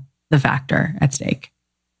not the factor at stake.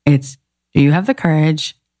 It's, do you have the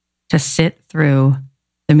courage to sit through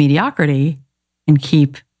the mediocrity and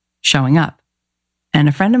keep showing up? And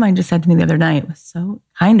a friend of mine just said to me the other night, it was so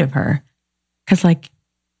kind of her, because like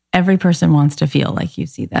every person wants to feel like you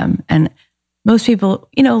see them. And most people,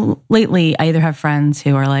 lately I either have friends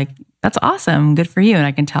who are like, that's awesome, good for you. And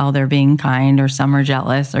I can tell they're being kind, or some are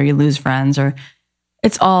jealous, or you lose friends, or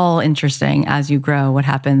it's all interesting as you grow what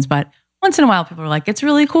happens. But once in a while, people are like, it's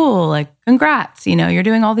really cool. Like, congrats, you're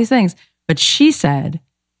doing all these things. But she said,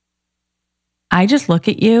 I just look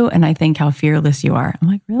at you and I think how fearless you are. I'm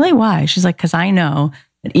like, really? Why? She's like, because I know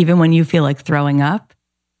that even when you feel like throwing up,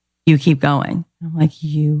 you keep going. I'm like,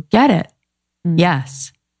 you get it. Mm-hmm.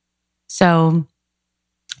 Yes. So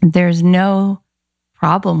there's no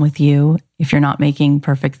problem with you if you're not making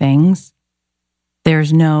perfect things.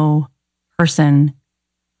 There's no person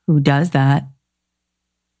who does that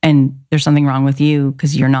and there's something wrong with you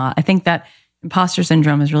because you're not. I think that imposter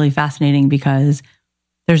syndrome is really fascinating because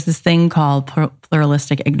there's this thing called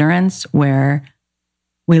pluralistic ignorance where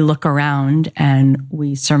we look around and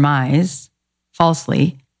we surmise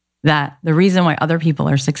falsely that the reason why other people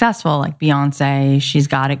are successful, like Beyonce, she's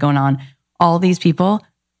got it going on, all these people,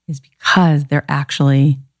 is because they're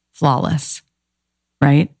actually flawless,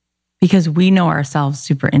 right? Because we know ourselves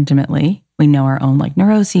super intimately. We know our own like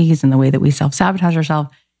neuroses and the way that we self-sabotage ourselves.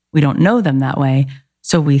 We don't know them that way.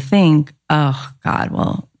 So we think, oh God,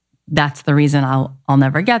 well, that's the reason I'll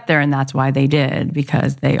never get there. And that's why they did,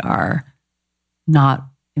 because they are not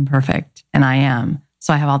imperfect and I am.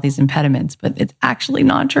 So I have all these impediments, but it's actually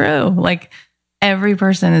not true. Like every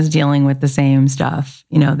person is dealing with the same stuff.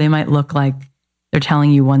 They might look like they're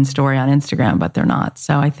telling you one story on Instagram, but they're not.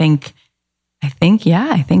 So I think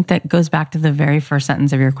that goes back to the very first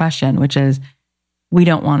sentence of your question, which is we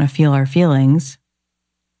don't want to feel our feelings.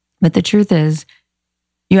 But the truth is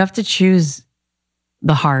you have to choose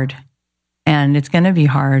the hard, and it's going to be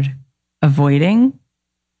hard avoiding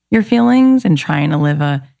your feelings and trying to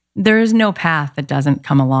live there is no path that doesn't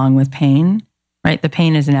come along with pain, right? The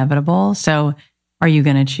pain is inevitable. So are you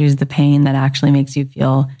going to choose the pain that actually makes you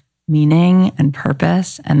feel meaning and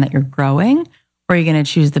purpose and that you're growing? Or are you going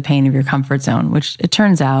to choose the pain of your comfort zone, which it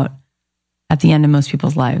turns out at the end of most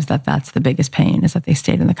people's lives that's the biggest pain, is that they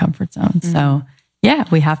stayed in the comfort zone. So yeah,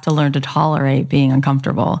 we have to learn to tolerate being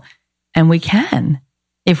uncomfortable. And we can.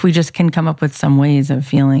 if we just can come up with some ways of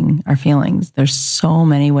feeling our feelings, there's so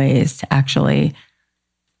many ways to actually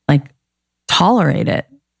like tolerate it.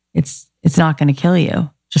 It's not going to kill you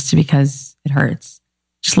just because it hurts.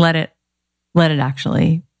 Just let it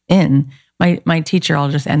actually in. My teacher, I'll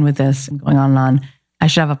just end with this and going on and on. I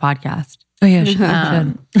should have a podcast. Oh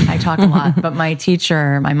yeah, I talk a lot, but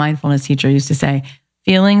my mindfulness teacher used to say,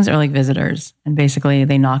 feelings are like visitors. And basically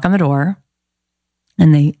they knock on the door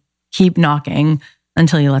and they keep knocking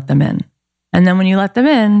until you let them in. And then when you let them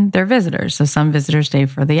in, they're visitors. So some visitors stay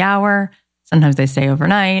for the hour. Sometimes they stay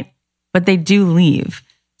overnight, but they do leave.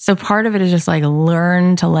 So part of it is just like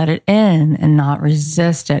learn to let it in and not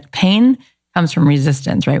resist it. Pain comes from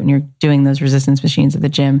resistance, right? When you're doing those resistance machines at the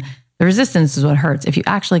gym, the resistance is what hurts. If you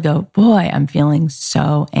actually go, boy, I'm feeling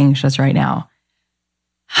so anxious right now,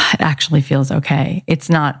 it actually feels okay. It's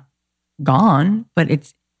not gone, but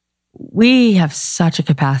we have such a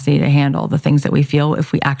capacity to handle the things that we feel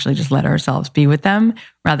if we actually just let ourselves be with them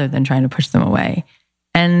rather than trying to push them away.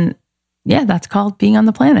 And yeah, that's called being on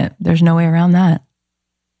the planet. There's no way around that.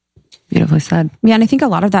 Beautifully said. Yeah, and I think a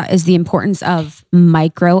lot of that is the importance of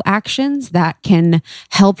micro actions that can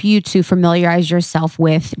help you to familiarize yourself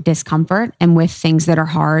with discomfort and with things that are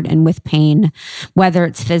hard and with pain, whether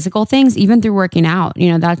it's physical things, even through working out.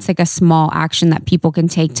 You know, that's like a small action that people can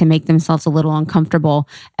take to make themselves a little uncomfortable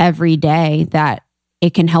every day, that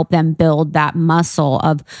it can help them build that muscle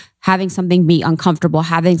of having something be uncomfortable,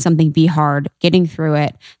 having something be hard, getting through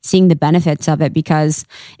it, seeing the benefits of it. Because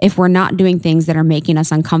if we're not doing things that are making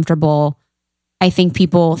us uncomfortable, I think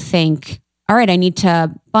people think, all right, I need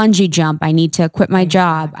to bungee jump. I need to quit my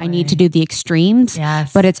job. I need to do the extremes.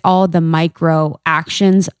 Yes. But it's all the micro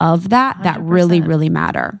actions of that 100%. That really, really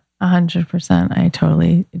matter. 100%. I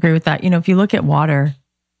totally agree with that. You know, if you look at water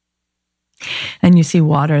and you see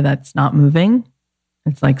water that's not moving,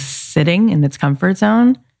 it's like sitting in its comfort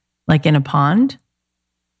zone, like in a pond,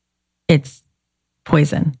 it's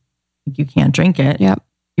poison. You can't drink it. Yep.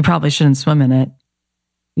 You probably shouldn't swim in it.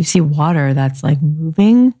 You see water that's like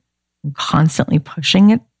moving and constantly pushing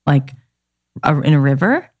it, like in a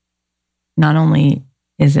river. Not only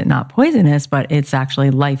is it not poisonous, but it's actually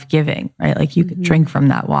life-giving, right? Like you could drink from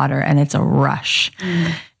that water and it's a rush.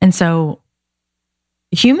 And so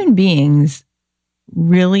human beings,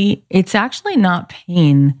 really, it's actually not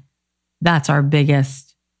pain that's our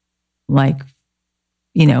biggest, like,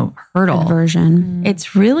 you know, hurdle. Aversion.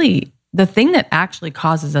 It's really the thing that actually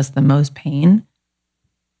causes us the most pain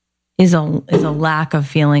is a lack of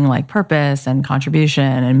feeling like purpose and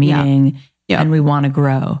contribution and meaning, and we want to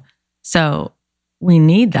grow. So we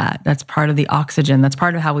need that. That's part of the oxygen. That's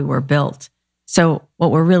part of how we were built. So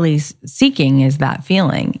what we're really seeking is that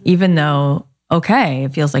feeling, even though, okay,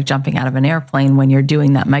 it feels like jumping out of an airplane when you're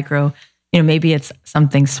doing that micro, you know, maybe it's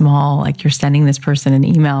something small, like you're sending this person an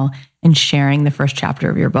email and sharing the first chapter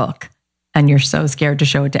of your book, and you're so scared to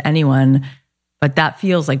show it to anyone, but that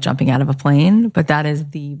feels like jumping out of a plane, but that is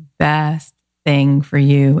the best thing for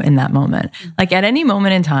you in that moment. Like at any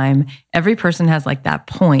moment in time, every person has like that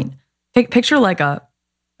point. Picture like a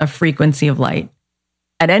frequency of light.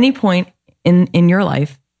 At any point in your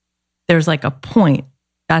life, there's like a point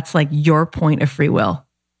that's like your point of free will,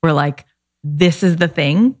 where like, this is the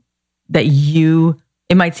thing that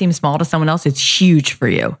it might seem small to someone else, it's huge for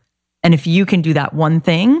you. And if you can do that one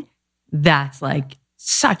thing, that's like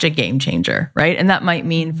such a game changer, right? And that might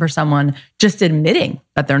mean for someone just admitting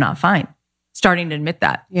that they're not fine, starting to admit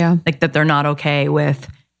that. Yeah. Like that they're not okay with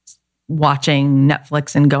watching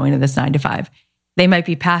Netflix and going to this 9 to 5. They might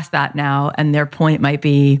be past that now, and their point might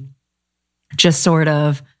be just sort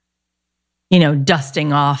of, you know,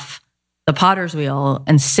 dusting off the potter's wheel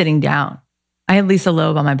and sitting down. I had Lisa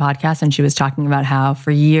Loeb on my podcast, and she was talking about how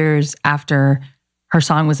for years after her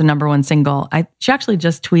song was a number one single, she actually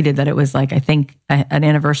just tweeted that it was like, I think an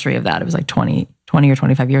anniversary of that. It was like 20 or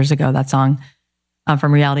 25 years ago, that song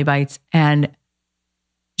from Reality Bites. And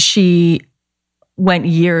she went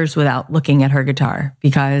years without looking at her guitar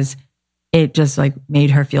because it just like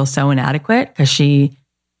made her feel so inadequate, because she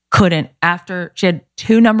couldn't, after she had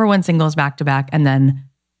 2 number one singles back to back, and then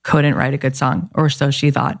couldn't write a good song, or so she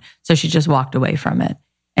thought. So she just walked away from it.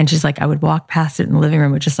 And she's like, I would walk past it in the living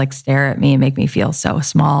room, would just like stare at me and make me feel so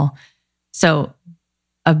small. So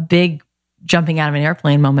a big jumping out of an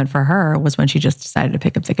airplane moment for her was when she just decided to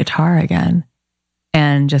pick up the guitar again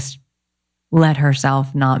and just let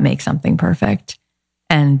herself not make something perfect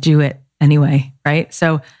and do it anyway, right?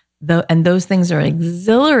 So and those things are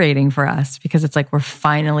exhilarating for us, because it's like we're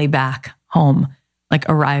finally back home, like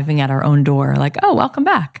arriving at our own door, like, oh, welcome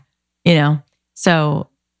back, you know? So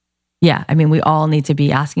yeah, I mean, we all need to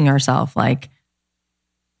be asking ourselves, like,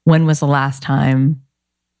 when was the last time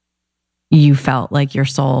you felt like your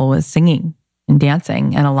soul was singing and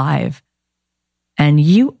dancing and alive. And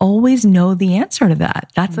you always know the answer to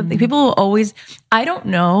that. That's the thing. People will always, I don't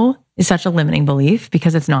know is such a limiting belief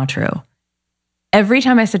because it's not true. Every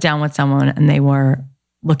time I sit down with someone and they were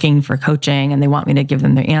looking for coaching and they want me to give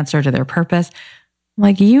them their answer to their purpose, I'm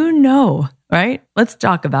like, right? Let's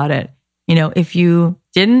talk about it. If you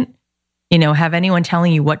didn't, have anyone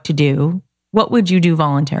telling you what to do, what would you do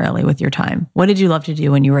voluntarily with your time? What did you love to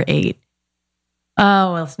do when you were 8?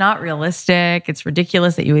 Oh, well, it's not realistic. It's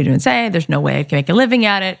ridiculous that you would even say there's no way I can make a living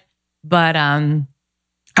at it. But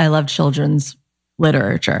I love children's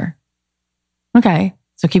literature. Okay,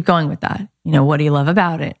 so keep going with that. What do you love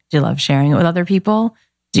about it? Do you love sharing it with other people?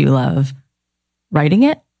 Do you love writing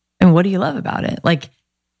it? And what do you love about it? Like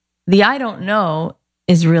the I don't know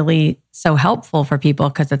is really so helpful for people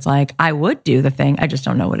because it's like, I would do the thing. I just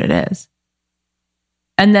don't know what it is.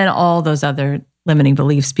 And then all those other limiting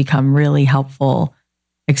beliefs become really helpful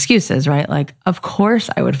excuses, right? Like, of course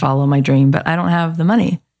I would follow my dream, but I don't have the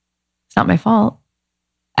money. It's not my fault.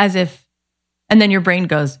 And then your brain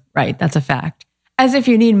goes, right, that's a fact. As if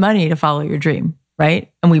you need money to follow your dream,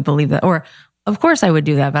 right? And we believe that. Or, of course I would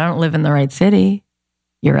do that, but I don't live in the right city.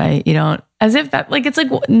 You're right. You don't, as if that, it's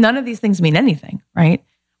like none of these things mean anything, right?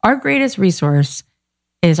 Our greatest resource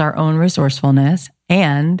is our own resourcefulness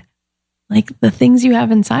and the things you have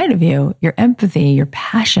inside of you, your empathy, your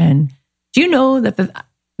passion. Do you know that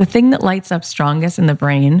the thing that lights up strongest in the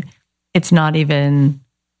brain, it's not even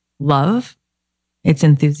love, it's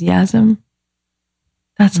enthusiasm.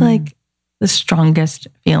 That's like the strongest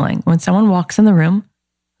feeling. When someone walks in the room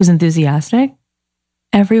who's enthusiastic,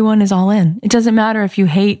 everyone is all in. It doesn't matter if you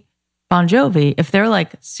hate Bon Jovi. If they're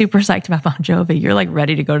super psyched about Bon Jovi, you're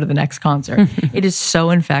ready to go to the next concert. It is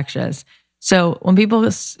so infectious. So when people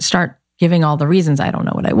start giving all the reasons, I don't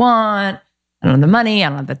know what I want, I don't have the money, I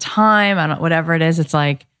don't have the time, I don't, whatever it is, it's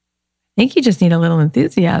I think you just need a little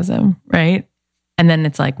enthusiasm, right? And then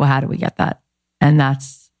it's well, how do we get that? And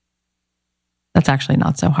that's actually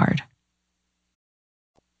not so hard.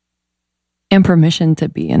 And permission to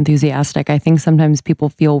be enthusiastic. I think sometimes people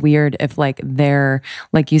feel weird if they're,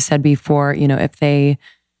 like you said before, if they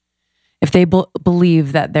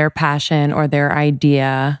believe that their passion or their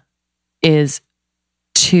idea is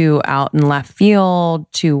too out in left field,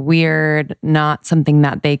 too weird, not something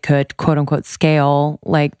that they could quote unquote scale.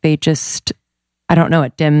 They just, I don't know,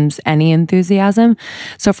 it dims any enthusiasm.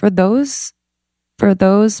 So for those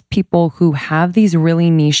people who have these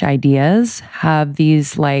really niche ideas, have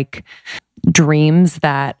these dreams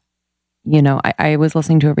that, I was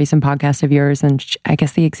listening to a recent podcast of yours and I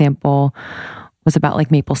guess the example was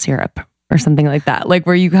about maple syrup or something like that.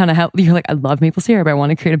 Where you kind of you're I love maple syrup. I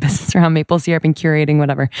want to create a business around maple syrup and curating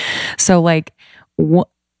whatever. So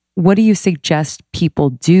what do you suggest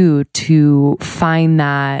people do to find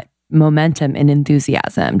that momentum and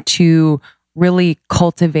enthusiasm to really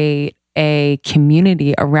cultivate a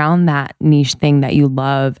community around that niche thing that you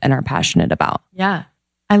love and are passionate about? Yeah.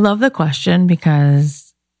 I love the question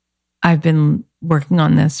because I've been working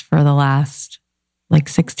on this for the last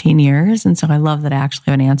 16 years. And so I love that I actually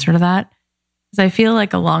have an answer to that. Because I feel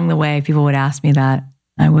along the way, people would ask me that,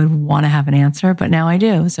 I would want to have an answer, but now I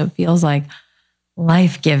do. So it feels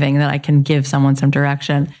life-giving that I can give someone some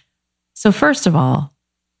direction. So first of all,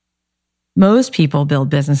 most people build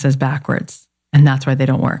businesses backwards, and that's why they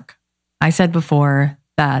don't work. I said before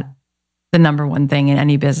that the number one thing in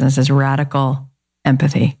any business is radical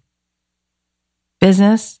empathy.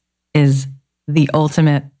 Business is the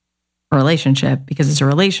ultimate relationship because it's a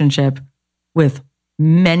relationship with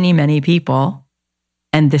many, many people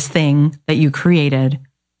and this thing that you created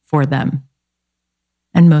for them.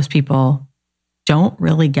 And most people don't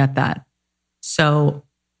really get that. So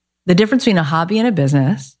the difference between a hobby and a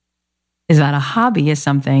business is that a hobby is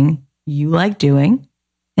something you like doing,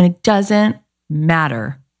 and it doesn't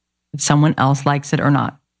matter if someone else likes it or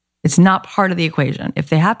not. It's not part of the equation. If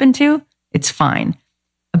they happen to, it's fine.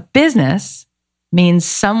 A business means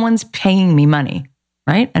someone's paying me money,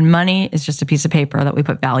 right? And money is just a piece of paper that we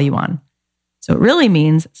put value on. So it really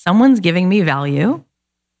means someone's giving me value,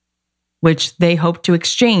 which they hope to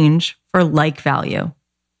exchange for like value.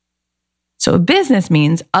 So a business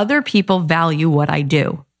means other people value what I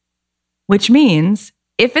do, which means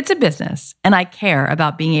if it's a business and I care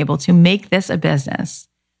about being able to make this a business,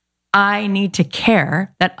 I need to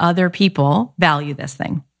care that other people value this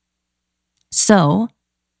thing. So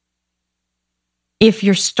if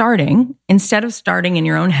you're starting, instead of starting in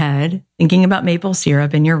your own head, thinking about maple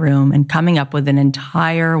syrup in your room and coming up with an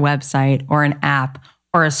entire website or an app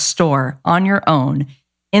or a store on your own,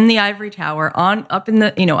 in the ivory tower, up in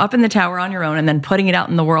the tower on your own, and then putting it out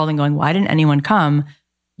in the world and going, why didn't anyone come?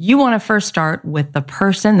 You want to first start with the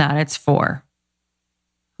person that it's for.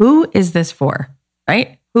 Who is this for,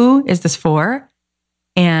 right? Who is this for?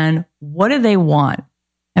 And what do they want?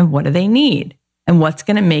 And what do they need? And what's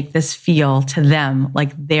going to make this feel to them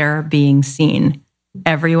like they're being seen?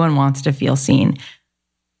 Everyone wants to feel seen.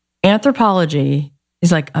 Anthropologie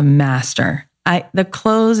is like a master. The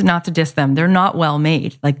clothes, not to diss them, they're not well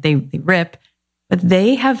made. Like they rip, but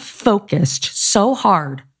they have focused so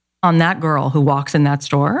hard on that girl who walks in that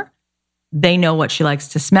store. They know what she likes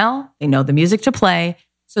to smell. They know the music to play.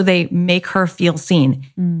 So they make her feel seen.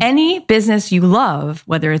 Any business you love,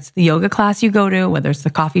 whether it's the yoga class you go to, whether it's the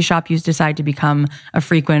coffee shop you decide to become a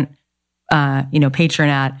frequent, patron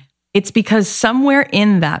at, it's because somewhere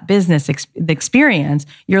in that business the experience,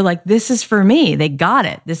 you're like, this is for me. They got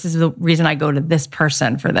it. This is the reason I go to this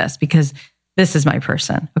person for this, because this is my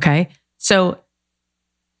person. Okay. So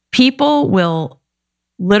people will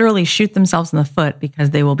literally shoot themselves in the foot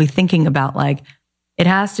because they will be thinking about like, it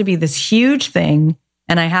has to be this huge thing.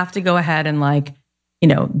 And I have to go ahead and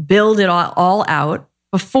build it all out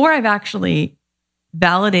before I've actually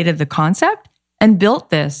validated the concept and built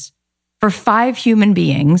this for 5 human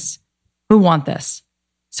beings who want this.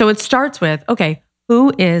 So it starts with, okay,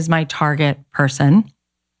 who is my target person?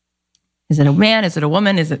 Is it a man? Is it a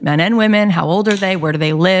woman? Is it men and women? How old are they? Where do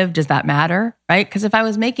they live? Does that matter? Right? Because if I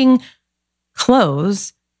was making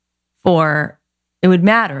clothes it would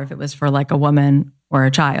matter if it was for like a woman or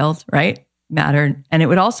a child, right? Mattered. And it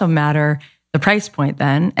would also matter the price point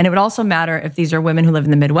then. And it would also matter if these are women who live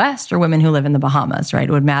in the Midwest or women who live in the Bahamas, right?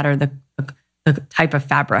 It would matter the type of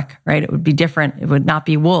fabric, right? It would be different. It would not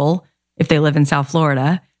be wool if they live in South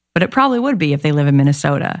Florida, but it probably would be if they live in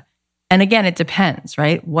Minnesota. And again, it depends,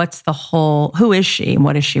 right? Who is she and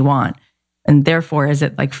what does she want? And therefore, is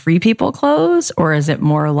it like Free People clothes, or is it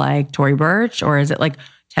more like Tory Burch, or is it like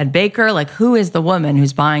Ted Baker? Like, who is the woman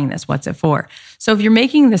who's buying this? What's it for? So if you're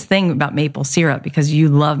making this thing about maple syrup because you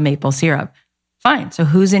love maple syrup, fine. So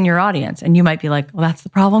who's in your audience? And you might be like, well, that's the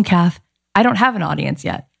problem, Kath. I don't have an audience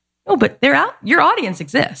yet. No, but they're out. Your audience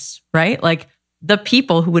exists, right? Like the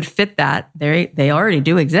people who would fit that, they already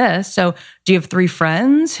do exist. So do you have 3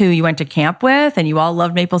 friends who you went to camp with and you all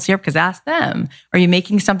love maple syrup? Because ask them. Are you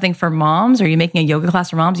making something for moms? Are you making a yoga class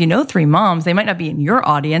for moms? 3 moms. They might not be in your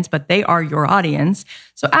audience, but they are your audience.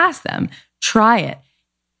 So ask them. Try it.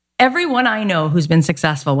 Everyone I know who's been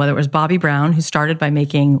successful, whether it was Bobbi Brown, who started by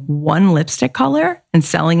making one lipstick color and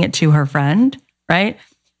selling it to her friend, right?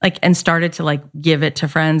 And started to give it to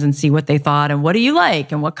friends and see what they thought and what do you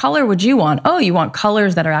like and what color would you want? Oh, you want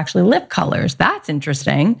colors that are actually lip colors. That's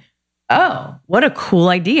interesting. Oh, what a cool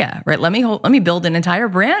idea, right? Let me build an entire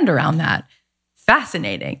brand around that.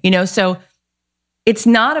 Fascinating. So it's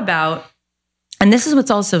not about, and this is what's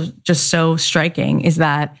also just so striking, is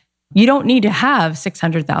that you don't need to have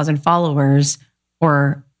 600,000 followers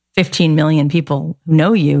or 15 million people who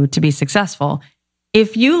know you to be successful.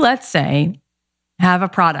 If you, let's say, have a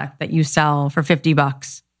product that you sell for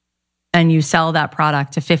 $50 and you sell that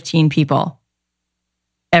product to 15 people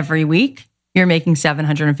every week, you're making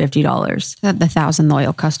 $750. The 1,000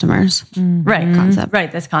 loyal customers. Right. Concept.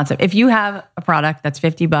 Right. This concept. If you have a product that's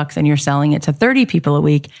 $50 and you're selling it to 30 people a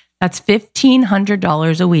week, that's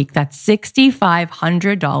 $1,500 a week. That's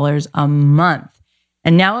 $6,500 a month.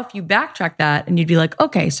 And now if you backtrack that and you'd be like,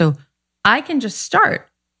 okay, so I can just start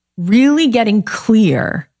really getting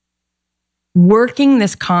clear, working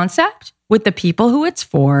this concept with the people who it's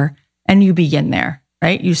for, and you begin there,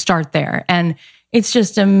 right? You start there. And it's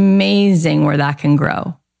just amazing where that can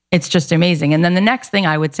grow. It's just amazing. And then the next thing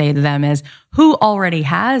I would say to them is, who already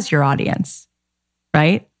has your audience,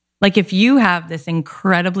 right? Like if you have this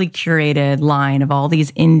incredibly curated line of all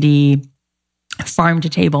these indie farm to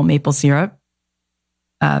table maple syrup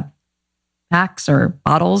packs or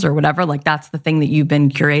bottles or whatever, like that's the thing that you've been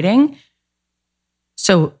curating.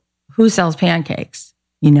 So who sells pancakes?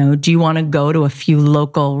 Do you want to go to a few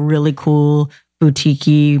local, really cool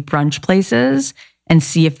boutique-y brunch places and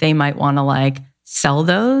see if they might want to sell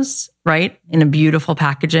those, right? In a beautiful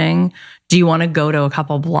packaging? Do you want to go to a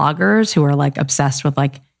couple bloggers who are obsessed with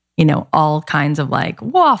all kinds of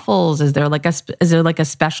waffles? Is there a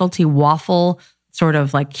specialty waffle sort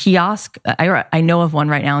of kiosk? I know of one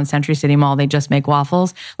right now in Century City Mall. They just make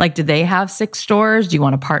waffles. Do they have 6 stores? Do you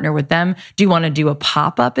want to partner with them? Do you want to do a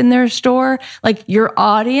pop-up in their store? Your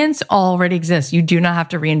audience already exists. You do not have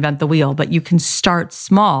to reinvent the wheel, but you can start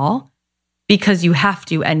small because you have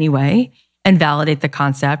to anyway, and validate the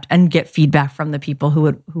concept and get feedback from the people who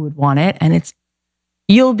would want it. And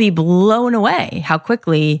you'll be blown away how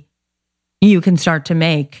quickly you can start to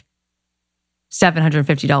make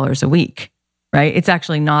 $750 a week, right? It's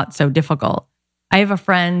actually not so difficult. I have a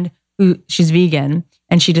friend she's vegan,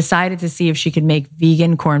 and she decided to see if she could make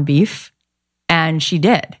vegan corned beef, and she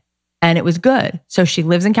did. And it was good. So she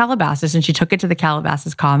lives in Calabasas, and she took it to the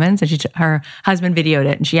Calabasas Commons, and her husband videoed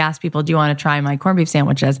it, and she asked people, do you want to try my corned beef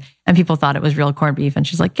sandwiches? And people thought it was real corned beef. And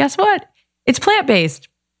she's like, guess what? It's plant-based.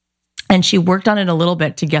 And she worked on it a little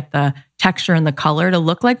bit to get the texture and the color to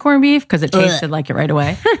look like corned beef because it tasted like it right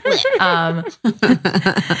away.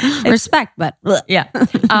 Respect, but yeah.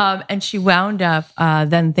 And she wound up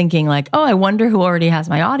then thinking like, oh, I wonder who already has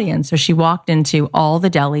my audience. So she walked into all the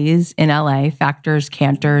delis in LA, Factors,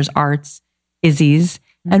 Cantors, Arts, Izzy's.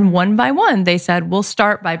 And one by one, they said, we'll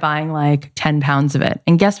start by buying like 10 pounds of it.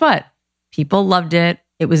 And guess what? People loved it.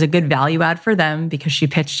 It was a good value add for them because she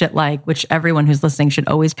pitched it like, which everyone who's listening should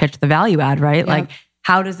always pitch the value add, right? Yep. Like,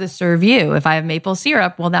 how does this serve you? If I have maple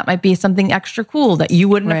syrup, well, that might be something extra cool that you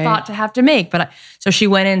wouldn't have thought to have to make. But so she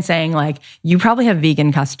went in saying like, you probably have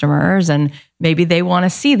vegan customers and maybe they want to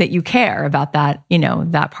see that you care about that,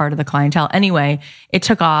 that part of the clientele. Anyway, it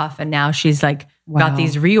took off and now she's like, got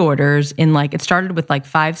these reorders in like, it started with like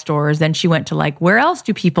 5 stores. Then she went to like, where else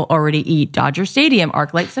do people already eat? Dodger Stadium,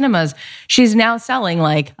 ArcLight Cinemas. She's now selling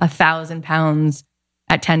like 1,000 pounds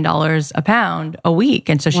at $10 a pound a week.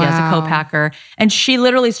 And so she has a co-packer, and she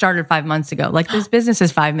literally started 5 months ago. Like this business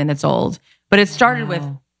is 5 minutes old, but it started with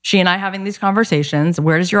she and I having these conversations.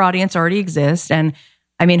 Where does your audience already exist? And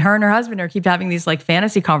I mean, her and her husband keep having these like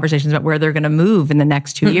fantasy conversations about where they're going to move in the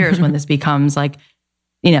next 2 years when this becomes like,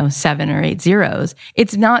 7 or 8 zeros.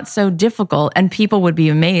 It's not so difficult. And people would be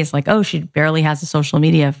amazed like, oh, she barely has a social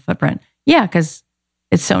media footprint. Yeah, because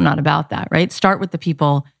it's so not about that, right? Start with the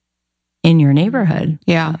people in your neighborhood.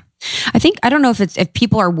 Yeah. I don't know if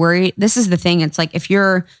people are worried. This is the thing. It's like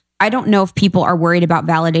I don't know if people are worried about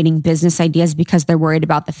validating business ideas because they're worried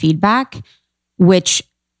about the feedback, which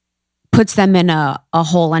puts them in a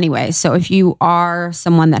hole anyway. So if you are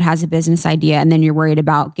someone that has a business idea and then you're worried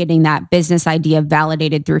about getting that business idea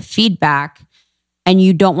validated through feedback and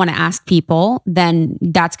you don't want to ask people, then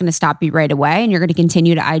that's going to stop you right away. And you're going to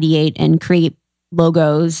continue to ideate and create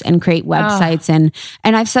logos and create websites. And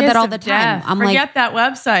I've said that all the time. I'm forget that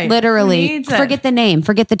website. Literally, forget the name,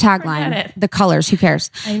 forget the tagline, the colors, who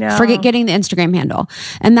cares? I know. Forget getting the Instagram handle.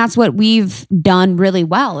 And that's what we've done really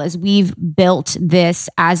well is we've built this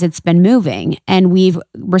as it's been moving and we've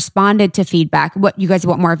responded to feedback. What you guys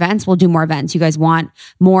want more events? We'll do more events. You guys want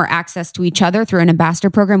more access to each other through an ambassador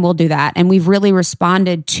program? We'll do that. And we've really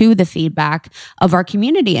responded to the feedback of our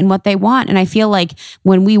community and what they want. And I feel like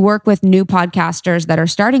when we work with new podcasters that are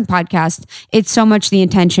starting podcasts, it's so much the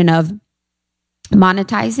intention of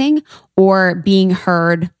monetizing or being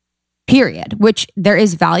heard, period, which there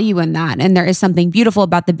is value in that. And there is something beautiful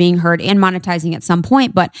about the being heard and monetizing at some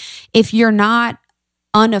point. But if you're not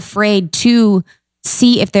unafraid to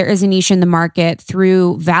see if there is a niche in the market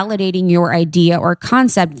through validating your idea or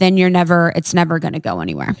concept, then it's never going to go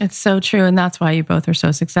anywhere. It's so true. And that's why you both are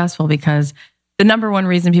so successful, because the number one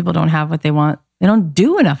reason people don't have what they want, they don't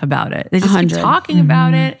do enough about it. They just keep talking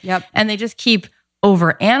about it. Yep. And they just keep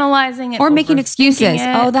overanalyzing it. Or making excuses.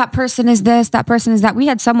 Oh, that person is this, that person is that. We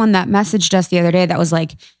had someone that messaged us the other day that was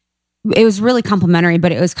like, it was really complimentary,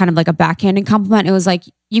 but it was kind of like a backhanded compliment. It was like,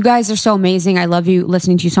 you guys are so amazing. I love you,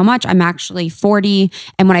 listening to you so much. I'm actually 40.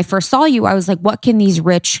 And when I first saw you, I was like, what can these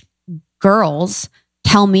rich girls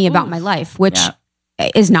tell me about my life? Which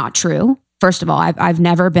is not true. First of all, I've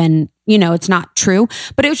never been, it's not true,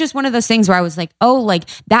 but it was just one of those things where I was like, oh, like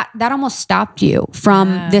that almost stopped you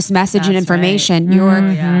from this message and information,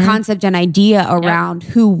 right. your concept and idea around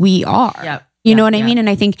who we are. Yep. You know what I mean? And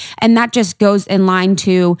I think, and that just goes in line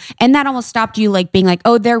to, and that almost stopped you like being like,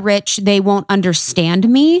 oh, they're rich, they won't understand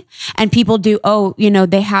me. And people do,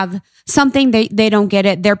 they have something, they don't get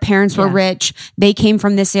it. Their parents were rich. They came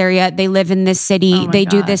from this area. They live in this city. They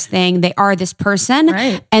do this thing. They are this person.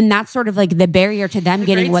 Right. And that's sort of like the barrier to them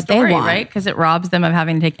getting what they want. Right? Because it robs them of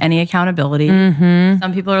having to take any accountability. Mm-hmm.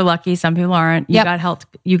 Some people are lucky. Some people aren't. You got helped.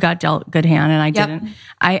 You got dealt good hand and I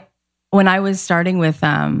didn't. When I was starting with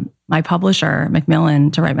my publisher,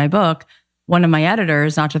 Macmillan, to write my book, one of my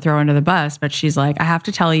editors, not to throw her under the bus, but she's like, I have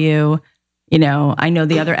to tell you, I know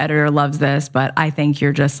the other editor loves this, but I think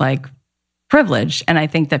you're just like privileged. And I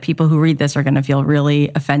think that people who read this are going to feel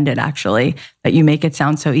really offended, actually, that you make it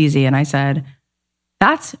sound so easy. And I said,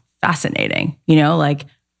 that's fascinating. Like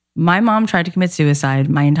my mom tried to commit suicide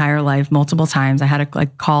my entire life, multiple times. I had to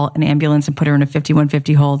call an ambulance and put her in a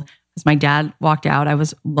 5150 hold. Because my dad walked out, I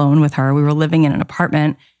was alone with her. We were living in an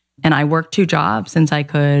apartment and I worked 2 jobs since I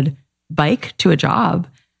could bike to a job.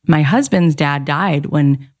 my husband's dad died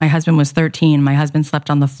when my husband was 13. My husband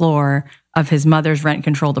slept on the floor of his mother's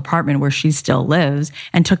rent-controlled apartment where she still lives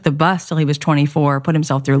and took the bus till he was 24, put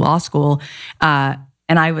himself through law school. And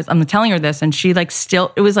I'm telling her this, and she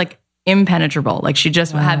it was like impenetrable. Like she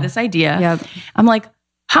just had this idea. Yep. I'm like,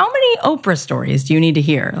 how many Oprah stories do you need to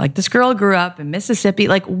hear? Like this girl grew up in Mississippi.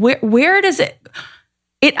 Like where does it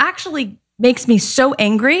actually makes me so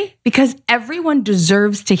angry because everyone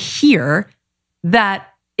deserves to hear that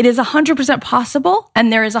it is 100% possible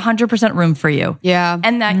and there is 100% room for you. Yeah.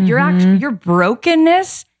 And that your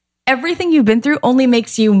brokenness, everything you've been through only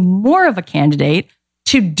makes you more of a candidate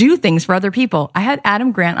to do things for other people. I had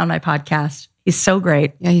Adam Grant on my podcast. He's so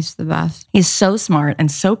great. Yeah, he's the best. He's so smart and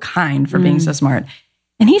so kind for being so smart.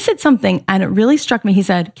 And he said something and it really struck me. He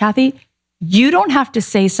said, Kathy, you don't have to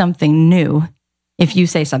say something new if you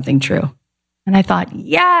say something true. And I thought,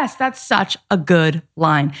 yes, that's such a good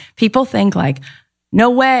line. People think like,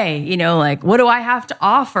 no way, like, what do I have to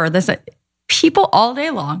offer? People all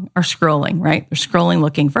day long are scrolling, right? They're scrolling,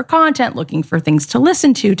 looking for content, looking for things to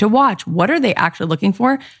listen to watch. What are they actually looking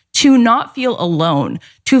for? To not feel alone,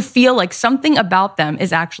 to feel like something about them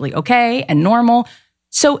is actually okay and normal.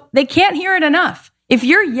 So they can't hear it enough. If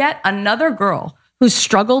you're yet another girl who's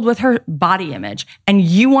struggled with her body image and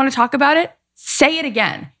you want to talk about it, say it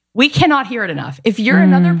again. We cannot hear it enough. If you're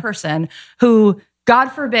another person who, God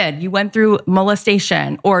forbid, you went through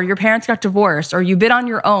molestation or your parents got divorced or you been on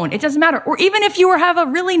your own, it doesn't matter. Or even if you have a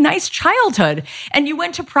really nice childhood and you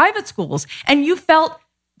went to private schools and you felt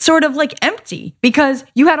sort of like empty because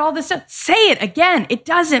you had all this stuff, say it again. It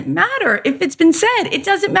doesn't matter if it's been said. It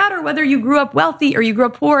doesn't matter whether you grew up wealthy or you grew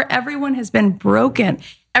up poor. Everyone has been broken.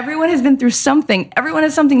 Everyone has been through something. Everyone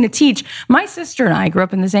has something to teach. My sister and I grew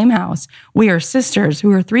up in the same house. We are sisters who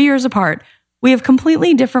are 3 years apart. We have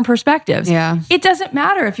completely different perspectives. Yeah. It doesn't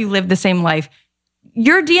matter if you live the same life.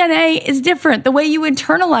 Your DNA is different. The way you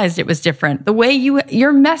internalized it was different. The way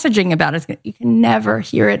you're messaging about it, you can never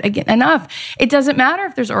hear it again enough. It doesn't matter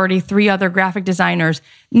if there's already 3 other graphic designers.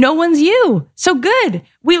 No one's you. So good.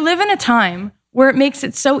 We live in a time where it makes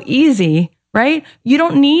it so easy, right? You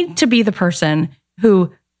don't need to be the person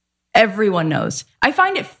who everyone knows. I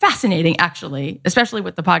find it fascinating, actually, especially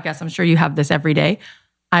with the podcast. I'm sure you have this every day.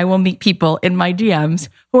 I will meet people in my DMs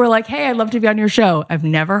who are like, hey, I'd love to be on your show. I've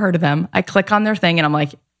never heard of them. I click on their thing and I'm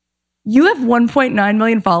like, you have 1.9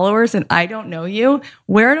 million followers and I don't know you.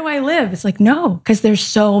 Where do I live? It's like, no, because there's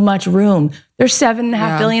so much room. There's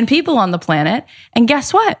 7.5 billion people on the planet. And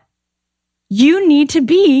guess what? You need to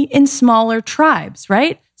be in smaller tribes,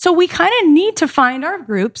 right? So we kind of need to find our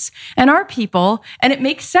groups and our people. And it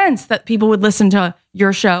makes sense that people would listen to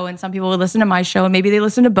your show and some people would listen to my show and maybe they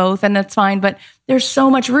listen to both and that's fine. But there's so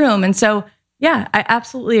much room. And so, yeah, I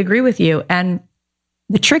absolutely agree with you. And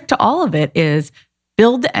the trick to all of it is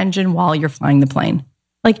build the engine while you're flying the plane.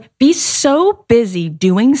 Like be so busy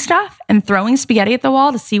doing stuff and throwing spaghetti at the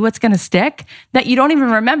wall to see what's going to stick that you don't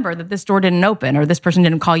even remember that this door didn't open or this person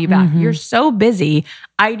didn't call you back. You're so busy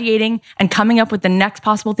ideating and coming up with the next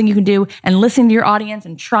possible thing you can do and listening to your audience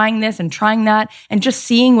and trying this and trying that and just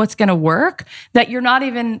seeing what's going to work that you're not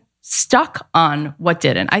even stuck on what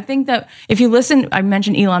didn't. I think that if you listen, I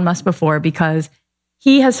mentioned Elon Musk before because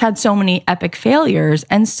he has had so many epic failures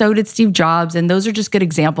and so did Steve Jobs. And those are just good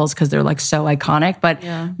examples because they're like so iconic. But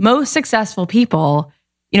most successful people,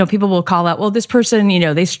 people will call out, well, this person,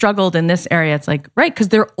 they struggled in this area. It's like, right. Because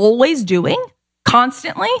they're always doing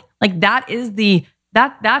constantly. Like that is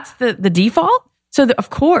that's the default. So of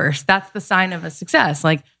course, that's the sign of a success.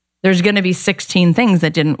 Like there's going to be 16 things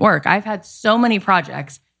that didn't work. I've had so many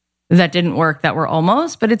projects that didn't work that were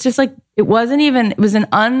almost, but it's just like, it was an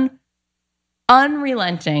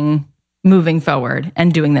unrelenting moving forward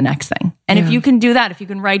and doing the next thing. And if you can do that, if you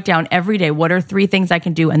can write down every day, what are 3 things I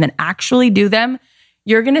can do and then actually do them,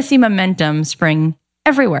 you're going to see momentum spring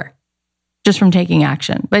everywhere just from taking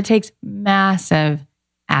action. But it takes massive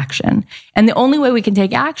action. And the only way we can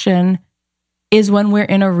take action is when we're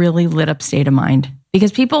in a really lit up state of mind.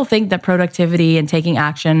 Because people think that productivity and taking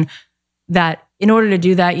action, that in order to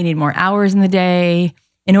do that, you need more hours in the day.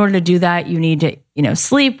 In order to do that, you need to,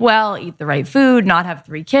 sleep well, eat the right food, not have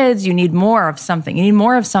 3 kids. You need more of something. You need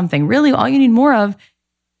more of something. Really, all you need more of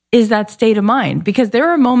is that state of mind. Because there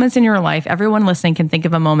are moments in your life, everyone listening can think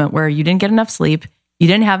of a moment where you didn't get enough sleep, you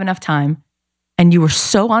didn't have enough time, and you were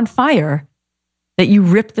so on fire that you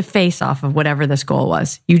ripped the face off of whatever this goal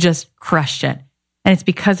was. You just crushed it. And it's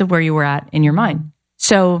because of where you were at in your mind.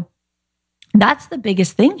 So that's the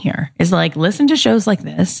biggest thing here is like, listen to shows like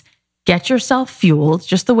this, get yourself fueled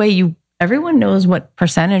just the way everyone knows what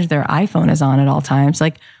percentage their iPhone is on at all times.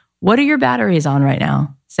 Like, what are your batteries on right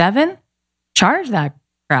now? 7? Charge that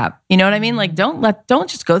crap. You know what I mean? Like, don't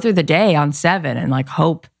just go through the day on 7 and like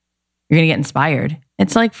hope you're going to get inspired.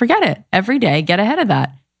 It's like, forget it. Every day, get ahead of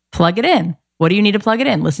that. Plug it in. What do you need to plug it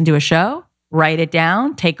in? Listen to a show, write it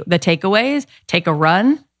down, take the takeaways, take a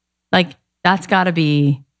run. Like, that's gotta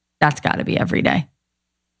be every day,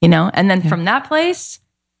 you know? And then from that place,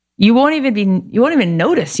 you won't even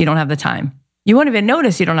notice you don't have the time. You won't even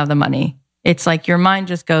notice you don't have the money. It's like your mind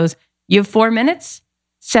just goes, you have 4 minutes,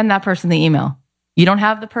 send that person the email. You don't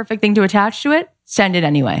have the perfect thing to attach to it, send it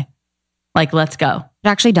anyway. Like, let's go. But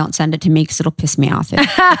actually, don't send it to me because it'll piss me off if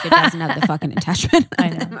it doesn't have the fucking attachment. I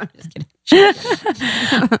know. I'm just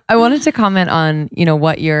kidding. I wanted to comment on, you know,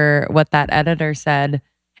 what that editor said.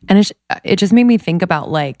 And it just made me think about,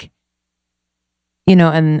 like, you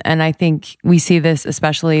know, and I think we see this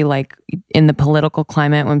especially like in the political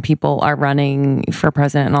climate when people are running for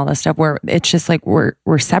president and all this stuff, where it's just like we're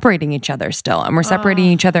separating each other still, and we're separating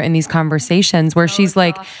each other in these conversations where she's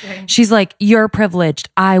like, you're privileged,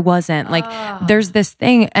 I wasn't. Like, there's this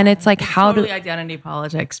thing, and it's like, how totally identity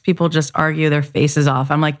politics. People just argue their faces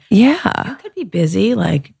off. I'm like, yeah, you could be busy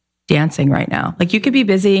like dancing right now. Like, you could be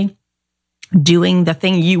busy doing the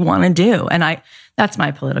thing you want to do. And that's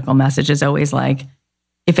my political message, is always like,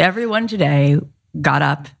 if everyone today got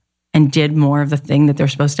up and did more of the thing that they're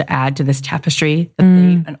supposed to add to this tapestry that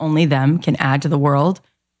they and only them can add to the world,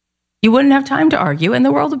 you wouldn't have time to argue and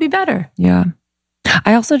the world would be better. Yeah.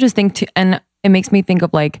 I also just think and it makes me think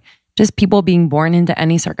of like just people being born into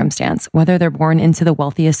any circumstance, whether they're born into the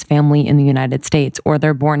wealthiest family in the United States or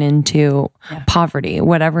they're born into poverty,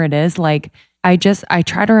 whatever it is. Like, I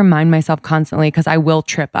try to remind myself constantly, because I will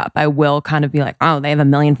trip up. I will kind of be like, oh, they have 1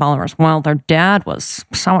 million followers. Well, their dad was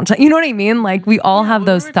someone, you know what I mean? Like, we all have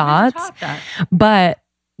those thoughts, but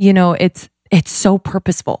you know, it's so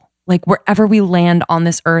purposeful. Like, wherever we land on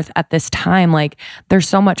this earth at this time, like, there's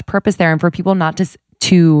so much purpose there. And for people not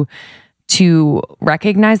to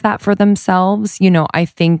recognize that for themselves, you know, I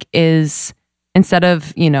think is, instead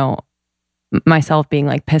of, you know, myself being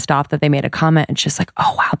like pissed off that they made a comment, it's just like,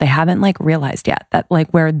 oh wow, they haven't like realized yet that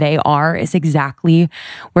like where they are is exactly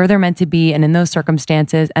where they're meant to be, and in those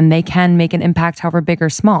circumstances, and they can make an impact, however big or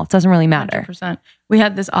small. It doesn't really matter. 100%. We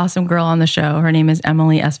had this awesome girl on the show. Her name is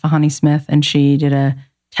Emily Esfahani Smith, and she did a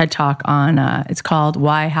TED Talk on it's called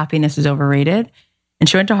Why Happiness is Overrated. And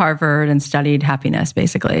she went to Harvard and studied happiness,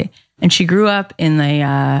 basically. And she grew up in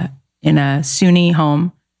a Sunni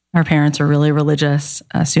home. Her parents are really religious,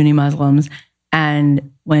 Sunni Muslims.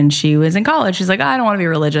 And when she was in college, she's like, I don't want to be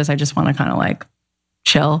religious. I just want to kind of like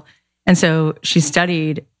chill. And so she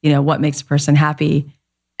studied, you know, what makes a person happy.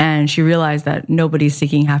 And she realized that nobody's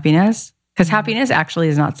seeking happiness, because happiness actually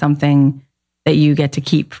is not something that you get to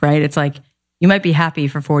keep, right? It's like, you might be happy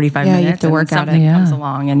for 45 minutes. You have to work and something comes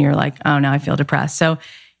along and you're like, oh, now I feel depressed. So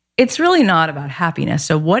it's really not about happiness.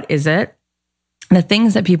 So what is it? The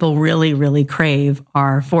things that people really, really crave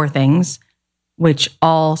are 4 things, which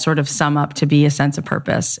all sort of sum up to be a sense of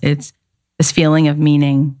purpose. It's this feeling of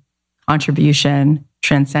meaning, contribution,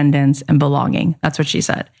 transcendence, and belonging. That's what she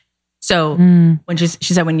said. So when she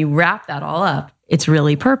said, when you wrap that all up, it's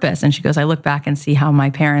really purpose. And she goes, I look back and see how my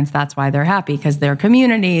parents, that's why they're happy, because their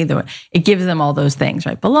community, it gives them all those things,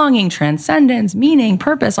 right? Belonging, transcendence, meaning,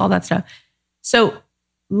 purpose, all that stuff. So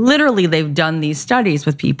literally they've done these studies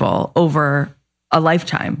with people over a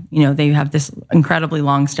lifetime. You know, they have this incredibly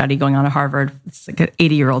long study going on at Harvard. It's like an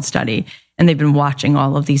 80-year-old study. And they've been watching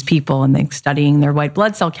all of these people and they're studying their white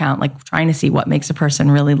blood cell count, like trying to see what makes a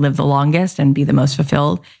person really live the longest and be the most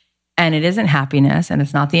fulfilled. And it isn't happiness, and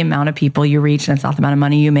it's not the amount of people you reach, and it's not the amount of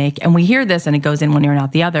money you make. And we hear this and it goes in one ear and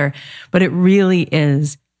out the other, but it really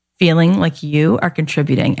is feeling like you are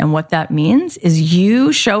contributing. And what that means is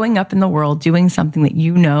you showing up in the world, doing something that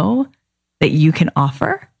you know that you can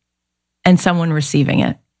offer, and someone receiving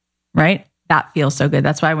it, right? That feels so good.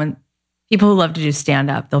 That's why when people who love to do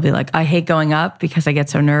stand-up, they'll be like, I hate going up because I get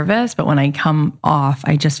so nervous, but when I come off,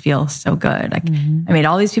 I just feel so good. Like I made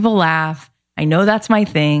all these people laugh. I know that's my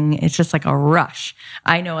thing. It's just like a rush.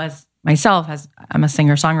 I know as myself, as I'm a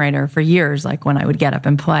singer-songwriter for years, like when I would get up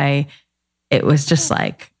and play, it was just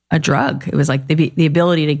like a drug. It was like the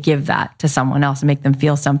ability to give that to someone else and make them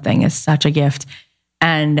feel something is such a gift.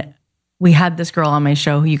 And we had this girl on my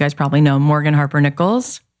show who you guys probably know, Morgan Harper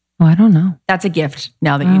Nichols. Oh, I don't know. That's a gift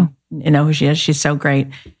now that you know who she is. She's so great.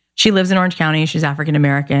 She lives in Orange County. She's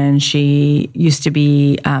African-American. She used to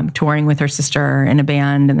be touring with her sister in a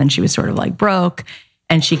band, and then she was sort of like broke.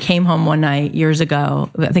 And she came home one night years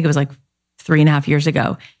ago. I think it was like 3.5 years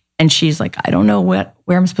ago. And she's like, I don't know where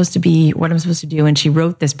I'm supposed to be, what I'm supposed to do. And she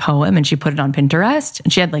wrote this poem and she put it on Pinterest.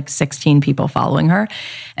 And she had like 16 people following her.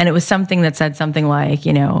 And it was something that said something like,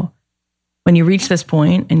 you know, when you reach this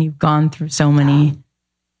point and you've gone through so many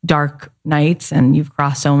dark nights and you've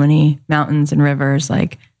crossed so many mountains and rivers,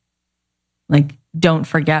 like don't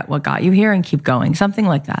forget what got you here and keep going. Something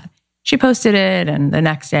like that. She posted it, and the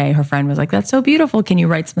next day her friend was like, that's so beautiful. Can you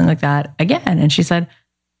write something like that again? And she said,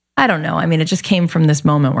 I don't know. I mean, it just came from this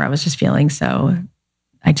moment where I was just feeling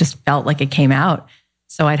I just felt like it came out.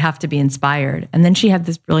 So I'd have to be inspired. And then she had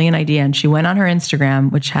this brilliant idea, and she went on her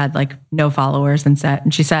Instagram, which had like no followers, and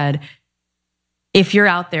she said, if you're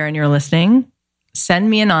out there and you're listening, send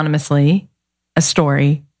me anonymously a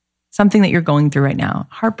story, something that you're going through right now,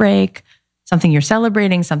 heartbreak, something you're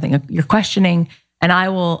celebrating, something you're questioning, and I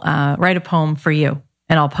will write a poem for you,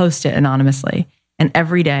 and I'll post it anonymously. And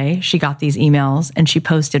every day she got these emails, and she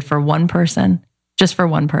posted for one person, just for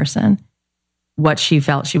one person, what she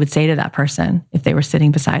felt she would say to that person if they were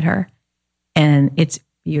sitting beside her. And it's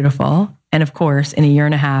beautiful. And of course, in a year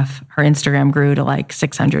and a half, her Instagram grew to like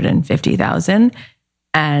 650,000,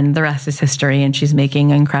 and the rest is history. And she's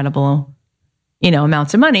making incredible,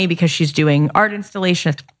 amounts of money because she's doing art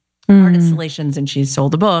installations, and she's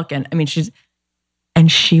sold a book. And I mean, and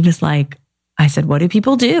she was like, I said, what do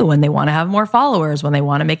people do when they want to have more followers, when they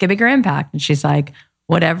want to make a bigger impact? And she's like,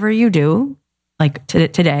 whatever you do, like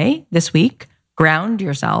today, this week, ground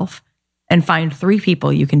yourself and find 3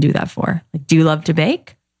 people you can do that for. Like, do you love to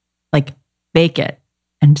bake? Like, bake it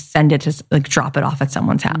and send it to, like, drop it off at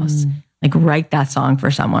someone's house. Like, write that song for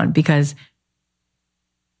someone, because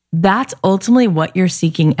that's ultimately what you're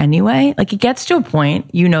seeking anyway. Like, it gets to a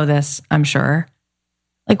point, this, I'm sure.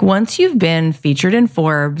 Like, once you've been featured in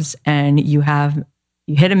Forbes and you hit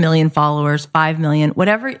 1 million followers, 5 million,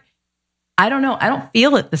 whatever, I don't know. I don't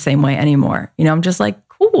feel it the same way anymore. I'm just like,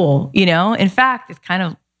 cool. In fact, it's kind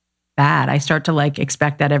of bad. I start to like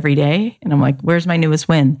expect that every day. And I'm like, where's my newest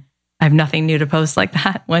win? I have nothing new to post like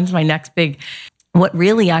that. When's my next big? What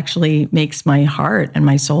really actually makes my heart and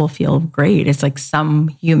my soul feel great is like some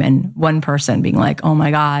human, one person being like, oh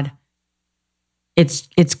my God,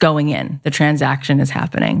 it's going in. The transaction is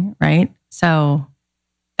happening, right? So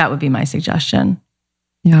that would be my suggestion.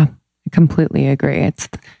 Yeah, I completely agree.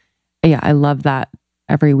 I love that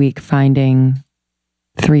every week finding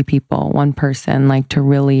 3 people, one person, like to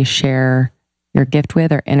really share your gift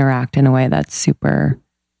with or interact in a way that's super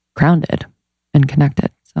grounded and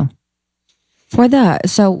connected.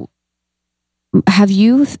 So have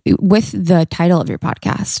you, with the title of your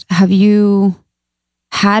podcast, have you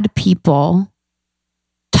had people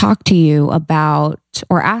talk to you about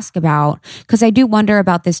or ask about, because I do wonder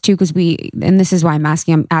about this too, and this is why I'm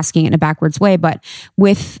asking it in a backwards way, but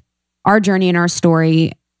with our journey and our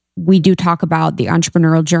story, we do talk about the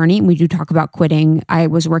entrepreneurial journey, and we do talk about quitting. I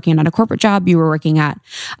was working at a corporate job. You were working at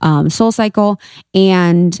SoulCycle.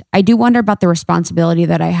 And I do wonder about the responsibility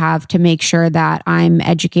that I have to make sure that I'm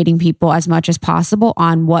educating people as much as possible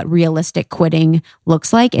on what realistic quitting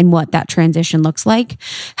looks like and what that transition looks like.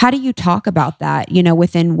 How do you talk about that,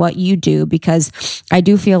 within what you do? Because I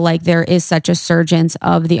do feel like there is such a surgence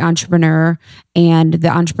of the entrepreneur and the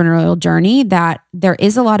entrepreneurial journey that there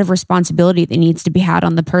is a lot of responsibility that needs to be had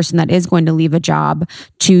on the person that is going to leave a job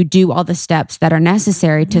to do all the steps that are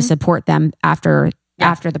necessary to support them after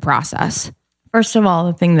the process. First of all,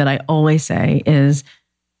 the thing that I always say is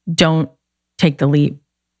don't take the leap.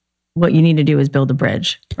 What you need to do is build a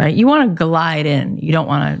bridge, right? You want to glide in. You don't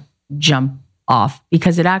want to jump off,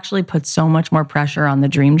 because it actually puts so much more pressure on the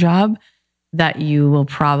dream job that you will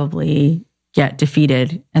probably get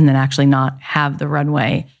defeated and then actually not have the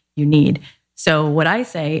runway you need. So what I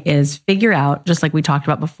say is figure out, just like we talked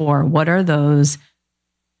about before, what are those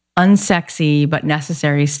unsexy but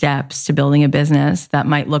necessary steps to building a business that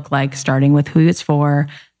might look like starting with who it's for,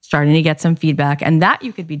 starting to get some feedback, and that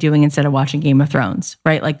you could be doing instead of watching Game of Thrones,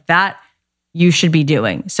 right? Like that you should be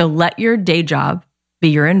doing. So let your day job be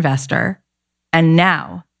your investor, and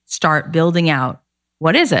now start building out.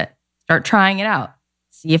 What is it? Start trying it out.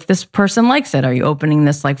 See if this person likes it. Are you opening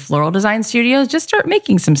this like floral design studios? Just start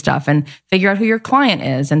making some stuff and figure out who your client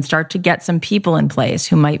is and start to get some people in place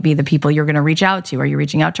who might be the people you're going to reach out to. Are you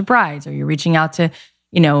reaching out to brides? Are you reaching out to,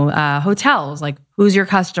 hotels? Like, who's your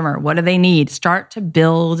customer? What do they need? Start to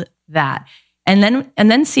build that. And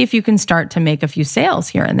then see if you can start to make a few sales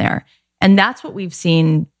here and there. And that's what we've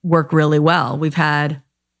seen work really well. We've had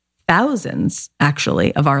thousands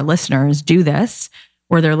actually of our listeners do this,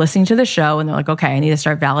 where they're listening to the show and they're like, okay, I need to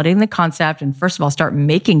start validating the concept. And first of all, start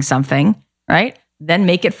making something, right? Then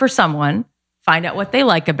make it for someone, find out what they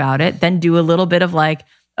like about it, then do a little bit of like,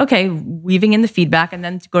 okay, weaving in the feedback, and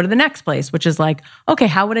then to go to the next place, which is like, okay,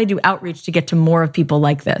 how would I do outreach to get to more of people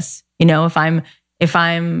like this? If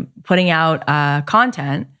I'm putting out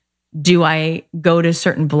content, Do I go to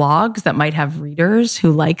certain blogs that might have readers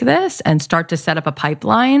who like this and start to set up a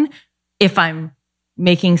pipeline? If I'm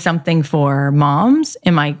making something for moms,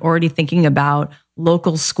 am I already thinking about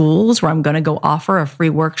local schools where I'm going to go offer a free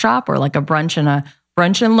workshop or like a brunch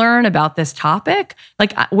and learn about this topic?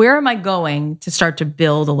 Like, where am I going to start to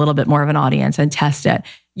build a little bit more of an audience and test it?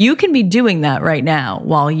 You can be doing that right now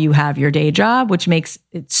while you have your day job, which makes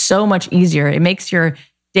it so much easier. It makes your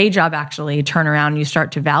day job actually turn around and you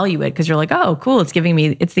start to value it because you're like, oh, cool. It's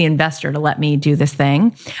the investor to let me do this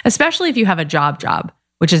thing. Especially if you have a job,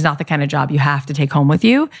 which is not the kind of job you have to take home with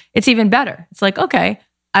you. It's even better. It's like, okay,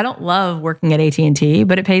 I don't love working at AT&T,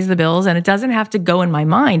 but it pays the bills and it doesn't have to go in my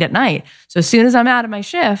mind at night. So as soon as I'm out of my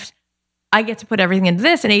shift, I get to put everything into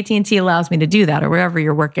this, and AT&T allows me to do that, or wherever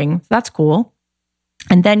you're working. So that's cool.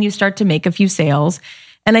 And then you start to make a few sales.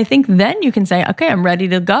 And I think then you can say, okay, I'm ready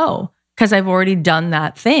to go because I've already done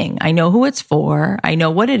that thing. I know who it's for. I know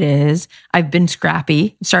what it is. I've been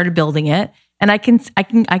scrappy, started building it. And I can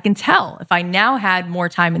tell if I now had more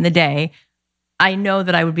time in the day, I know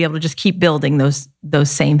that I would be able to just keep building those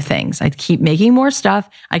same things. I'd keep making more stuff.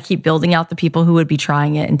 I'd keep building out the people who would be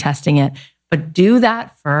trying it and testing it. But do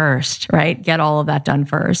that first, right? Get all of that done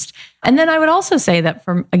first. And then I would also say that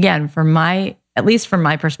at least from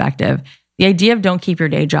my perspective, the idea of don't keep your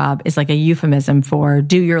day job is like a euphemism for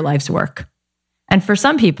do your life's work. And for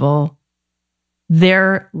some people,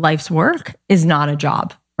 their life's work is not a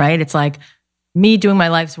job, right? It's like me doing my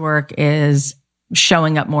life's work is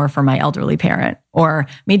showing up more for my elderly parent, or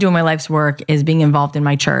me doing my life's work is being involved in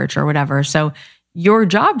my church or whatever. So your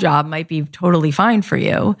job might be totally fine for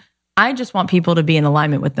you. I just want people to be in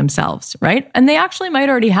alignment with themselves, right? And they actually might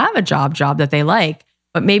already have a job that they like,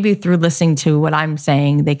 but maybe through listening to what I'm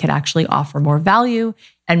saying, they could actually offer more value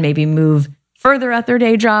and maybe move further at their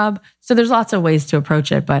day job. So there's lots of ways to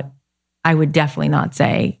approach it, but I would definitely not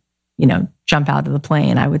say, jump out of the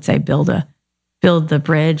plane. I would say build the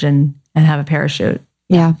bridge and have a parachute.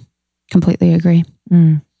 Yeah, completely agree.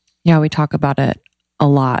 Yeah, we talk about it a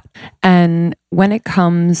lot. And when it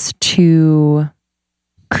comes to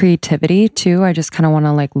creativity too, I just kind of want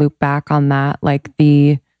to like loop back on that, like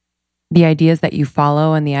the ideas that you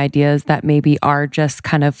follow and the ideas that maybe are just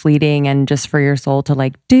kind of fleeting and just for your soul to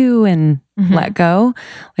like do and let go.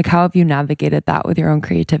 Like, how have you navigated that with your own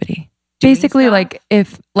creativity? Basically, like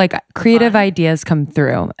if like creative ideas come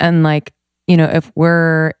through and like, if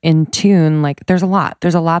we're in tune, like there's a lot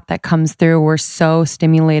that comes through. We're so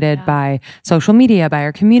stimulated by social media, by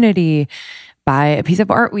our community, by a piece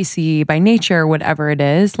of art we see, by nature, whatever it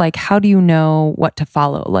is. Like, how do you know what to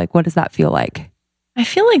follow? Like, what does that feel like? I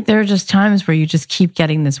feel like there are just times where you just keep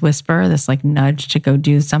getting this whisper, this like nudge to go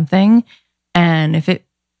do something. And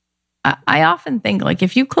I often think like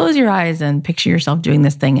if you close your eyes and picture yourself doing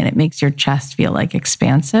this thing and it makes your chest feel like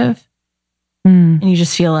expansive, and you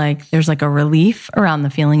just feel like there's like a relief around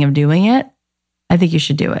the feeling of doing it, I think you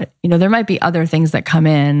should do it. There might be other things that come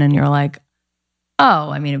in and you're like,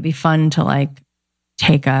 oh, I mean, it'd be fun to like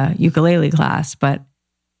take a ukulele class, but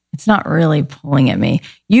it's not really pulling at me.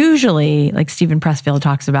 Usually, like Stephen Pressfield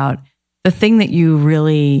talks about, the thing that you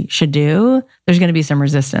really should do, there's going to be some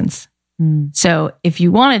resistance. So if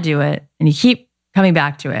you want to do it and you keep coming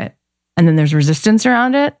back to it and then there's resistance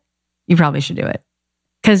around it, you probably should do it.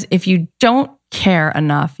 Because if you don't care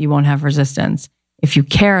enough, you won't have resistance. If you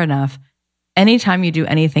care enough, anytime you do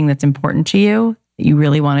anything that's important to you, that you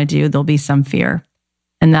really want to do, there'll be some fear.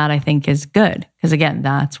 And that I think is good. Because again,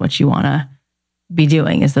 that's what you want to be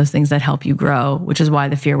doing, is those things that help you grow, which is why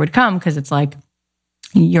the fear would come. Because it's like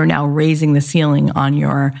you're now raising the ceiling on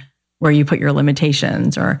where you put your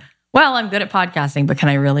limitations, or, well, I'm good at podcasting, but can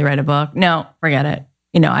I really write a book? No, forget it.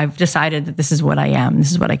 I've decided that this is what I am.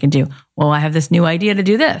 This is what I can do. Well, I have this new idea to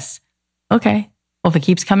do this. Okay. Well, if it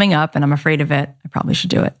keeps coming up and I'm afraid of it, I probably should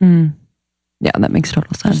do it. Yeah, that makes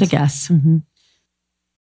total sense. Just a guess. I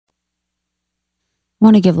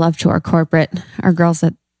want to give love to our girls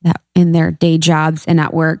that in their day jobs and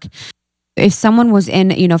at work. If someone was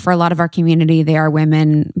in, for a lot of our community, they are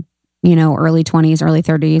women, early 20s, early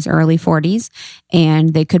 30s, early 40s,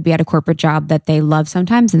 and they could be at a corporate job that they love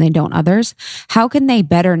sometimes and they don't others. How can they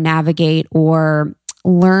better navigate or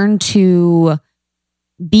learn to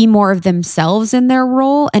be more of themselves in their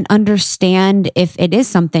role and understand if it is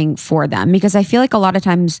something for them? Because I feel like a lot of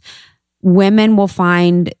times women will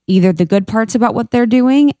find either the good parts about what they're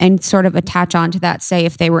doing and sort of attach onto that. Say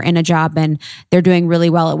if they were in a job and they're doing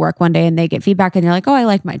really well at work one day and they get feedback and they're like, oh, I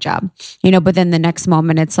like my job, but then the next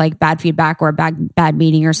moment it's like bad feedback or a bad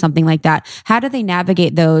meeting or something like that. How do they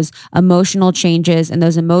navigate those emotional changes and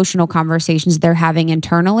those emotional conversations they're having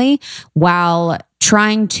internally while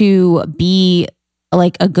trying to be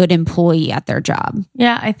like a good employee at their job.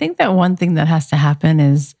 Yeah, I think that one thing that has to happen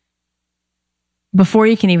is before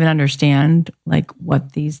you can even understand like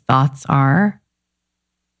what these thoughts are,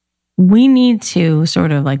 we need to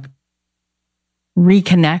sort of like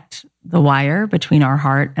reconnect the wire between our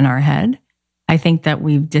heart and our head. I think that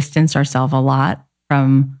we've distanced ourselves a lot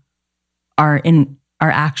from our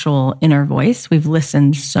actual inner voice. We've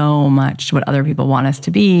listened so much to what other people want us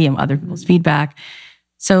to be and other people's feedback.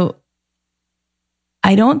 So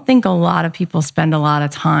I don't think a lot of people spend a lot of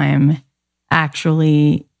time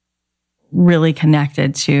actually really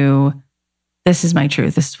connected to, this is my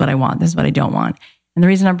truth, this is what I want, this is what I don't want. And the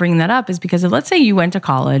reason I'm bringing that up is because let's say you went to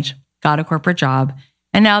college, got a corporate job,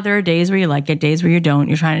 and now there are days where you like it, days where you don't.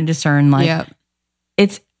 You're trying to discern like,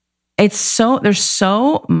 there's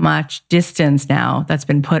so much distance now that's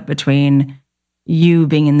been put between you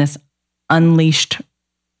being in this unleashed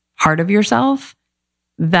part of yourself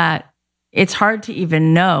that it's hard to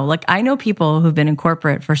even know. Like I know people who've been in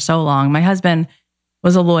corporate for so long. My husband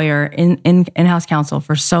was a lawyer in-house counsel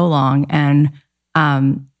for so long, and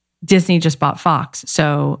Disney just bought Fox.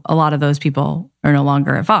 So a lot of those people are no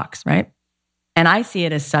longer at Fox, right? And I see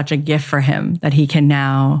it as such a gift for him that he can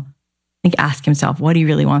now ask himself what he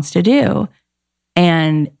really wants to do.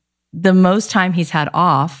 And the most time he's had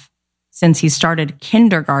off since he started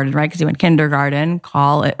kindergarten, right? Because he went kindergarten,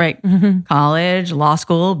 college, right? Mm-hmm. College, law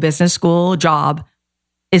school, business school, job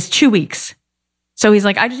is 2 weeks. So he's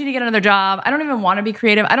like, I just need to get another job. I don't even want to be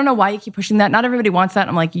creative. I don't know why you keep pushing that. Not everybody wants that.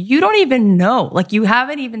 I'm like, you don't even know. Like you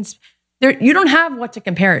haven't even, you don't have what to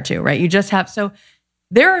compare it to, right? You just have, so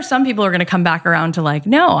there are some people who are going to come back around to like,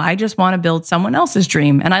 no, I just want to build someone else's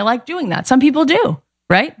dream. And I like doing that. Some people do,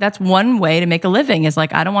 right? That's one way to make a living is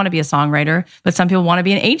like, I don't want to be a songwriter, but some people want to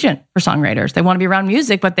be an agent for songwriters. They want to be around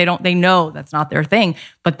music, but they know that's not their thing,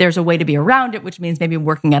 but there's a way to be around it, which means maybe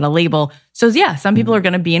working at a label. So yeah, some people are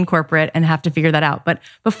going to be in corporate and have to figure that out. But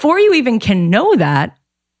before you even can know that,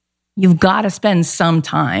 you've got to spend some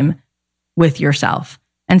time with yourself.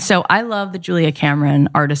 And so I love the Julia Cameron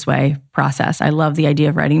Artist Way process. I love the idea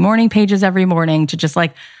of writing morning pages every morning to just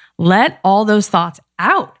like let all those thoughts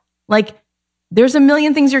out. Like there's a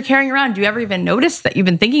million things you're carrying around. Do you ever even notice that you've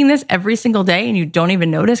been thinking this every single day and you don't even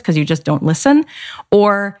notice because you just don't listen?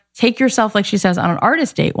 Or take yourself, like she says, on an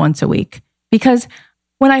artist date once a week. Because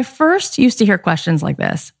when I first used to hear questions like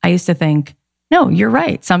this, I used to think, no, you're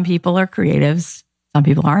right. Some people are creatives, some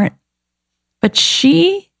people aren't. But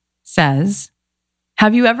she says,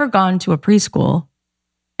 have you ever gone to a preschool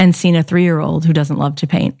and seen a 3-year-old who doesn't love to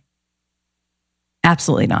paint?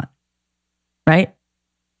 Absolutely not. Right?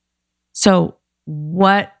 So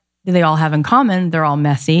what do they all have in common? They're all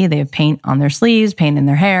messy. They have paint on their sleeves, paint in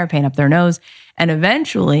their hair, paint up their nose. And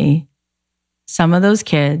eventually, some of those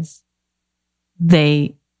kids,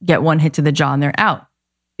 they get one hit to the jaw and they're out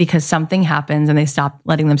because something happens and they stop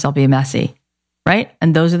letting themselves be messy. Right?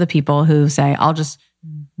 And those are the people who say, I'll just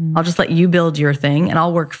let you build your thing and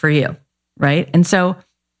I'll work for you. Right? And so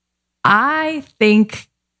I think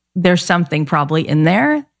there's something probably in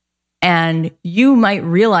there, and you might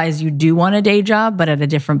realize you do want a day job, but at a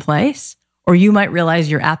different place, or you might realize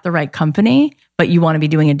you're at the right company, but you want to be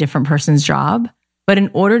doing a different person's job. But in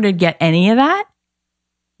order to get any of that,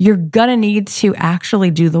 you're going to need to actually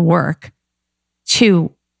do the work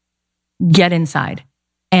to get inside.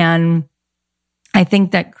 And I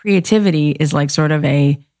think that creativity is like sort of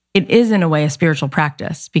it is in a way a spiritual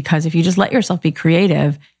practice, because if you just let yourself be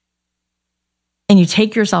creative and you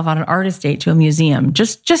take yourself on an artist date to a museum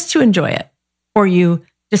just to enjoy it, or you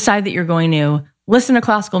decide that you're going to listen to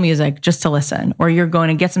classical music just to listen, or you're going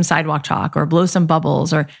to get some sidewalk chalk or blow some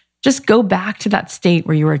bubbles, or just go back to that state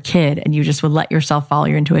where you were a kid and you just would let yourself follow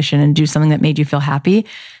your intuition and do something that made you feel happy,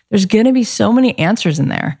 there's going to be so many answers in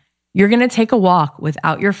there. You're going to take a walk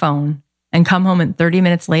without your phone and come home and 30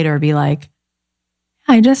 minutes later be like,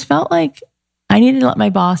 I just felt like I needed to let my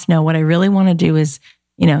boss know what I really want to do is,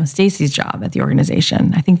 Stacy's job at the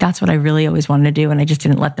organization. I think that's what I really always wanted to do. And I just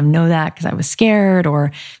didn't let them know that because I was scared,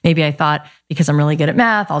 or maybe I thought because I'm really good at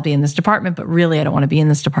math, I'll be in this department, but really I don't want to be in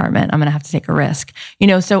this department. I'm going to have to take a risk.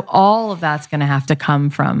 So all of that's going to have to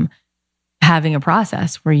come from having a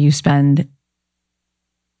process where you spend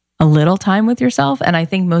a little time with yourself. And I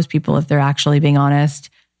think most people, if they're actually being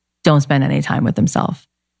honest, don't spend any time with themselves.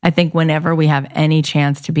 I think whenever we have any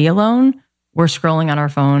chance to be alone, we're scrolling on our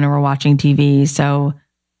phone or we're watching TV. So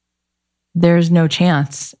there's no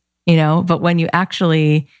chance, but when you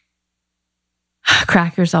actually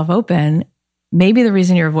crack yourself open, maybe the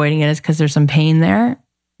reason you're avoiding it is because there's some pain there,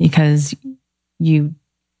 because you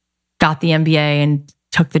got the MBA and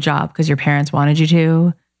took the job because your parents wanted you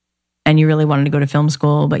to, and you really wanted to go to film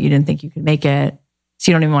school, but you didn't think you could make it.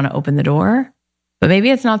 So you don't even want to open the door. But maybe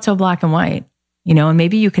it's not so black and white, and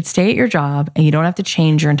maybe you could stay at your job and you don't have to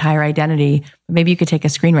change your entire identity. But maybe you could take a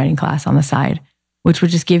screenwriting class on the side, which would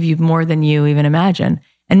just give you more than you even imagine.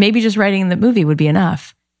 And maybe just writing the movie would be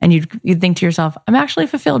enough. And you'd think to yourself, I'm actually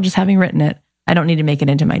fulfilled just having written it. I don't need to make it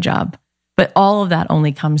into my job. But all of that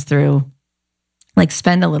only comes through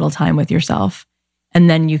spend a little time with yourself. And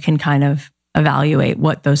then you can kind of evaluate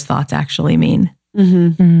what those thoughts actually mean.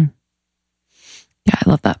 Yeah, I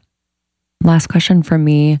love that. Last question from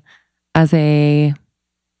me as a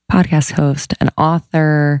podcast host, an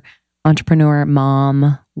author, entrepreneur,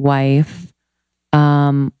 mom, wife.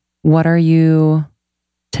 What are you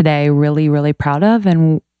today really, really proud of?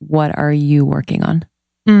 And what are you working on?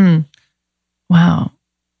 Wow.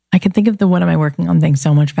 I can think of the what am I working on thing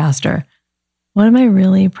so much faster. What am I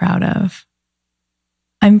really proud of?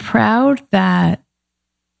 I'm proud that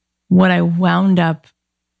what I wound up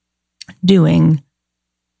doing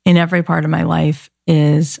in every part of my life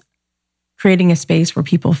is creating a space where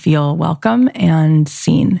people feel welcome and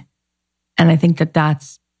seen. And I think that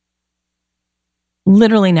that's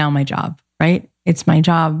literally now my job, right? It's my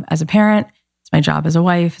job as a parent. It's my job as a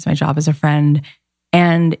wife. It's my job as a friend.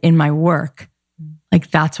 And in my work,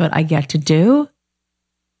 that's what I get to do.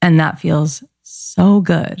 And that feels so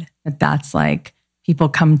good that's people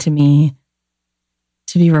come to me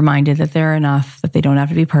to be reminded that they're enough, that they don't have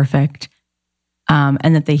to be perfect,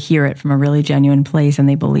 and that they hear it from a really genuine place and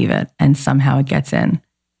they believe it. And somehow it gets in.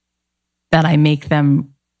 That I make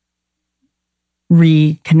them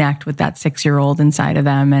reconnect with that 6-year-old inside of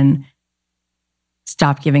them and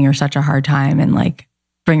stop giving her such a hard time and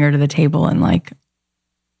bring her to the table and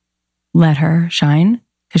let her shine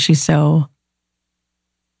because she's so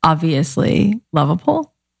obviously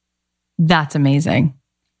lovable. That's amazing.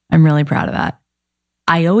 I'm really proud of that.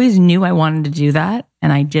 I always knew I wanted to do that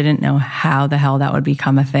and I didn't know how the hell that would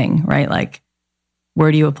become a thing, right?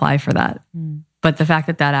 Where do you apply for that? But the fact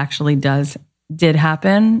that that actually did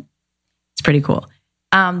happen, it's pretty cool.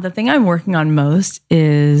 The thing I'm working on most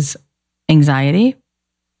is anxiety.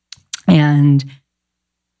 And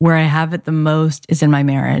where I have it the most is in my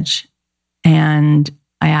marriage. And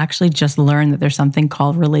I actually just learned that there's something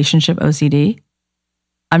called relationship OCD.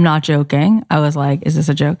 I'm not joking. I was like, is this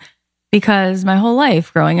a joke? Because my whole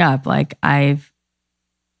life growing up, I've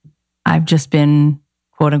just been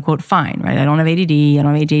quote unquote fine, right? I don't have ADD, I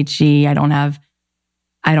don't have ADHD, I don't have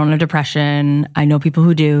depression. I know people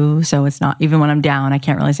who do. So it's not, even when I'm down, I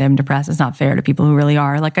can't really say I'm depressed. It's not fair to people who really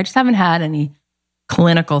are. I just haven't had any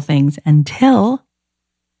clinical things until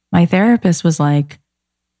my therapist was like,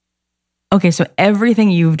 okay, so everything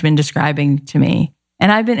you've been describing to me,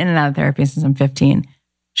 and I've been in and out of therapy since I'm 15.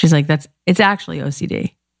 She's like, it's actually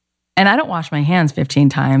OCD. And I don't wash my hands 15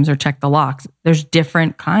 times or check the locks. There's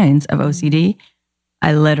different kinds of OCD.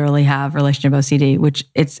 I literally have relationship OCD, which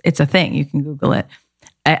it's a thing. You can Google it.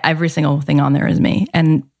 Every single thing on there is me.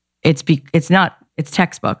 And it's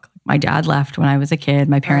textbook. My dad left when I was a kid.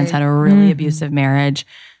 My parents had a really abusive marriage.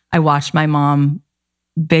 I watched my mom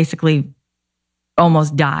basically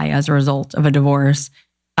almost die as a result of a divorce.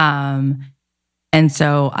 And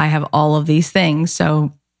so I have all of these things.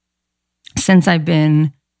 So since I've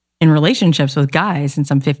been in relationships with guys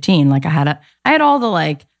since I'm 15, I had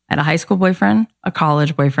a high school boyfriend, a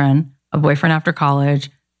college boyfriend, a boyfriend after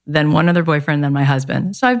college, then one other boyfriend, then my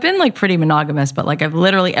husband. So I've been pretty monogamous, but I've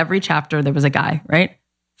literally every chapter there was a guy, right?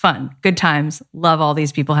 Fun, good times, love all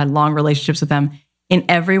these people, had long relationships with them. In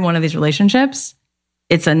every one of these relationships,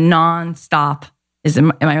 it's a nonstop.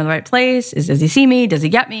 Am I in the right place? Does he see me? Does he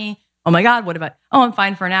get me? Oh my God, what about, I'm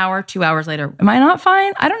fine for an hour, 2 hours later. Am I not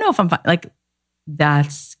fine? I don't know if I'm fine.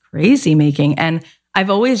 That's crazy making. And I've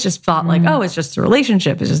always just thought it's just a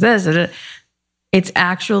relationship. It's just this. It's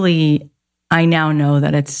actually, I now know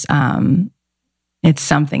that it's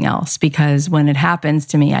something else, because when it happens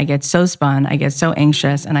to me, I get so spun, I get so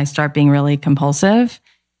anxious, and I start being really compulsive.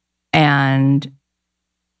 And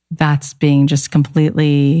that's being just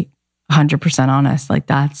completely 100% honest.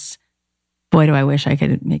 Boy, do I wish I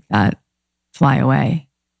could make that fly away.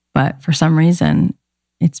 But for some reason,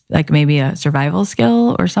 it's maybe a survival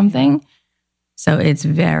skill or something. So it's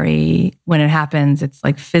when it happens, it's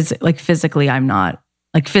physically, I'm not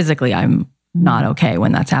okay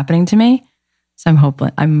when that's hoping to me. So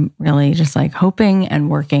I'm really just hoping and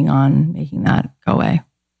working on making that go away.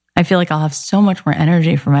 I feel I'll have so much more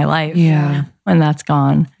energy for my life when that's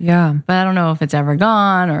gone. Yeah. But I don't know if it's ever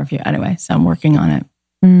gone or anyway, so I'm working on it.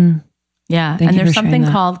 Yeah. And there's something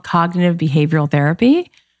called cognitive behavioral therapy,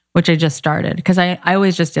 which I just started, because I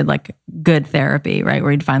always just did good therapy, right?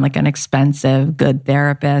 Where you'd find an expensive, good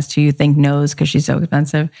therapist who you think knows because she's so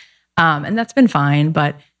expensive. And that's been fine,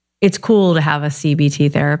 but it's cool to have a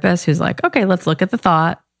CBT therapist who's like, okay, let's look at the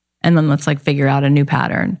thought and then let's like figure out a new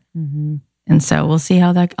pattern. Mm-hmm. And so we'll see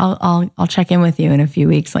how that, I'll check in with you in a few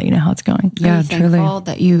weeks, let you know how it's going. Are you thankful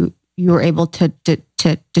that you were able to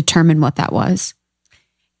determine what that was?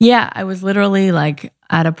 Yeah, I was literally like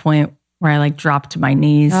at a point where I like dropped to my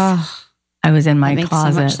knees. Oh, I was in my that makes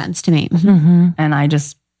closet. so much sense to me. Mm-hmm. And I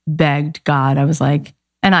just begged God. I was like,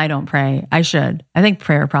 and I don't pray. I should. I think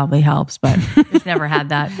prayer probably helps, but I've never had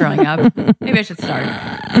that growing up. Maybe I should start.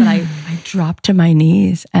 But I dropped to my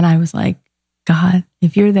knees and I was like, God,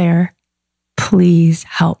 if you're there, please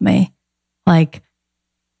help me. Like,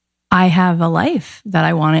 I have a life that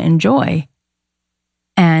I want to enjoy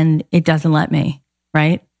and it doesn't let me,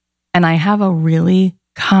 right? And I have a really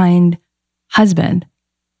kind husband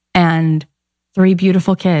and 3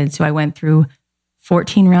 beautiful kids who I went through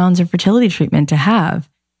 14 rounds of fertility treatment to have.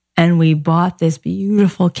 And we bought this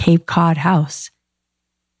beautiful Cape Cod house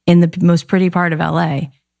in the most pretty part of LA.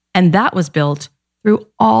 And that was built through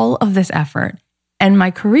all of this effort. And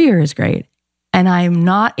my career is great. And I'm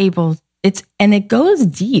not able, and it goes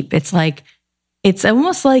deep. It's like, it's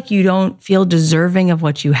almost like you don't feel deserving of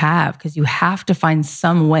what you have because you have to find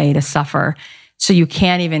some way to suffer. So you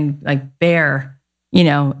can't even like bear,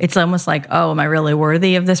 it's almost like, oh, am I really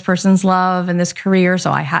worthy of this person's love and this career?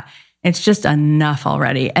 So it's just enough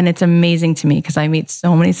already. And it's amazing to me because I meet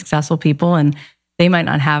so many successful people and they might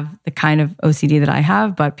not have the kind of OCD that I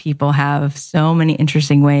have, but people have so many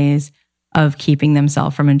interesting ways of keeping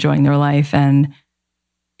themselves from enjoying their life. And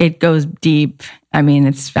it goes deep. I mean,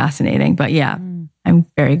 it's fascinating, but yeah, I'm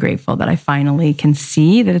very grateful that I finally can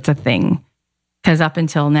see that it's a thing. Because up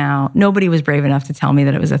until now, nobody was brave enough to tell me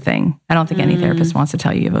that it was a thing. I don't think any therapist wants to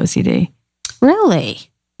tell you you have OCD. Really?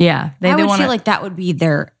 Yeah. I would feel like that would be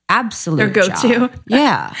their absolute go-to. job.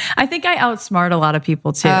 Yeah. I think I outsmart a lot of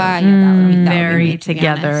people too. Yeah, that would be very me, to be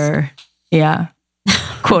honest. together. Yeah.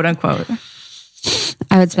 Quote unquote.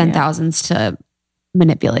 I would spend thousands to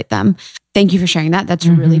manipulate them. Thank you for sharing that. That's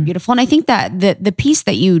really beautiful. And I think that the piece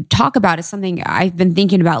that you talk about is something I've been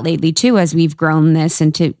thinking about lately too, as we've grown this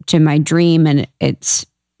into my dream. And it's,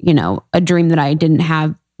 a dream that I didn't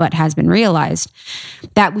have, but has been realized,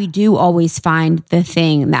 that we do always find the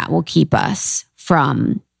thing that will keep us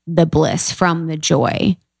from the bliss, from the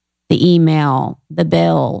joy, the email, the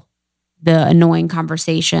bill, the annoying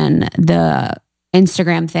conversation, the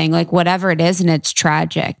Instagram thing, like whatever it is. And it's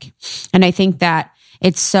tragic. And I think that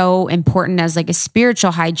it's so important as like a spiritual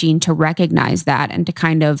hygiene to recognize that and to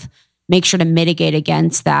kind of make sure to mitigate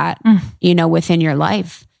against that, within your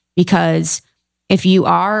life. Because if you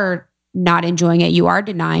are not enjoying it, you are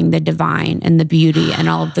denying the divine and the beauty and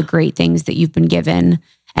all of the great things that you've been given.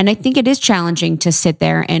 And I think it is challenging to sit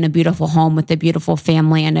there in a beautiful home with a beautiful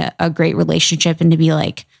family and a great relationship and to be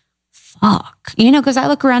like, fuck, because I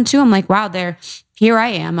look around too, I'm like, wow, here I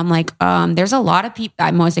am. I'm like, there's a lot of people.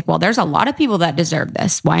 I'm always like, well, there's a lot of people that deserve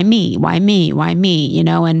this. Why me? Why me? Why me?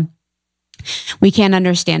 And we can't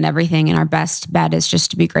understand everything. And our best bet is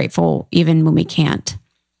just to be grateful, even when we can't.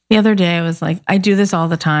 The other day, I was like, I do this all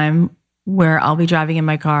the time where I'll be driving in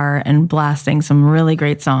my car and blasting some really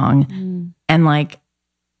great song. And like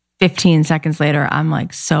 15 seconds later, I'm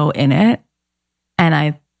like so in it.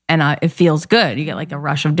 And it feels good. You get like a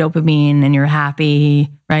rush of dopamine and you're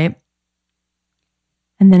happy, right?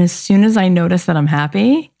 And then as soon as I notice that I'm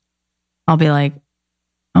happy, I'll be like,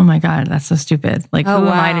 oh my God, that's so stupid. Like, who am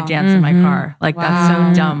I to dance in my car? Like, that's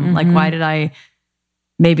so dumb. Like, why did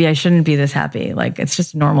maybe I shouldn't be this happy. Like, it's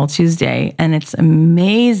just a normal Tuesday. And it's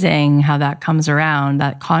amazing how that comes around,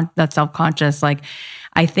 that self-conscious. Like,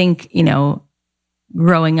 I think,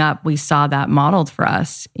 growing up, we saw that modeled for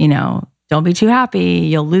us, don't be too happy.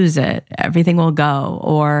 You'll lose it. Everything will go.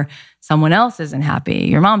 Or someone else isn't happy.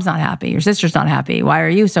 Your mom's not happy. Your sister's not happy. Why are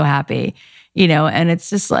you so happy? And it's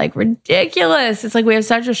just like ridiculous. It's like we have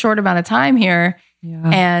such a short amount of time here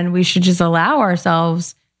and we should just allow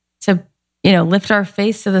ourselves to, lift our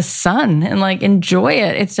face to the sun and like enjoy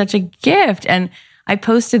it. It's such a gift. And I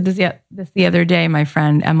posted this the other day. My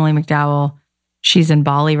friend, Emily McDowell, she's in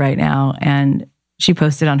Bali right now. And she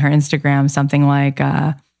posted on her Instagram something like,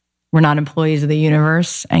 we're not employees of the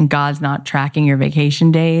universe and God's not tracking your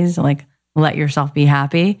vacation days. Like, let yourself be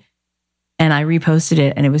happy. And I reposted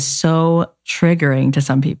it and it was so triggering to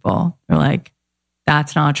some people. They're like,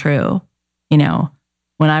 that's not true.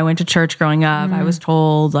 When I went to church growing up, I was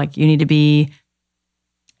told like, you need to be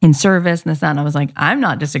in service and this, that. And I was like, I'm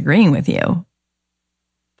not disagreeing with you,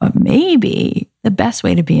 but maybe the best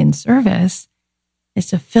way to be in service is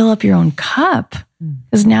to fill up your own cup.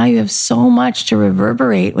 Because now you have so much to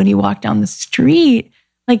reverberate when you walk down the street.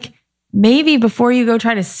 Like, maybe before you go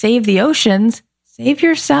try to save the oceans, save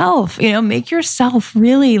yourself, make yourself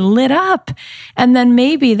really lit up. And then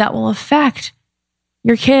maybe that will affect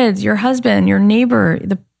your kids, your husband, your neighbor,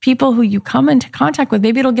 the people who you come into contact with.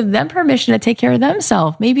 Maybe it'll give them permission to take care of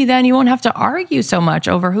themselves. Maybe then you won't have to argue so much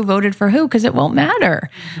over who voted for who, because it won't matter.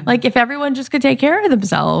 Like if everyone just could take care of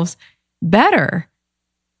themselves better,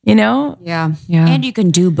 Yeah. And you can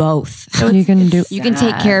do both. So you can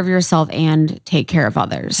take care of yourself and take care of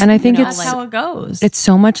others. And I think that's how it goes. It's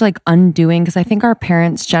so much like undoing, because I think our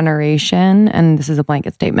parents' generation, and this is a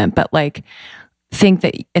blanket statement, but like think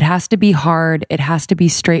that it has to be hard, it has to be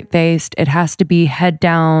straight faced, it has to be head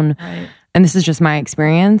down. Right. And this is just my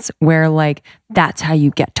experience, where like that's how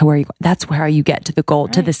you get to where you go. That's where you get to the goal,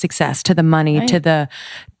 to the success, to the money, to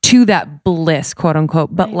that bliss, quote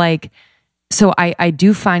unquote. But like, so I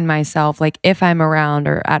do find myself, like if I'm around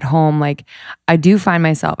or at home, like I do find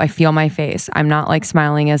myself, I feel my face. I'm not like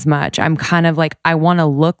smiling as much. I'm kind of like, I want to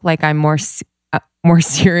look like I'm more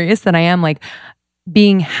serious than I am. Like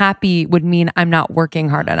being happy would mean I'm not working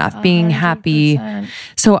hard enough. Being 100%. Happy.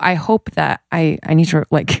 So I hope that I need to,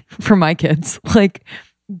 like, for my kids, like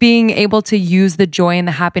being able to use the joy and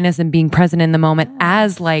the happiness and being present in the moment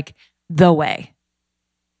as like the way,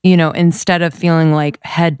 instead of feeling like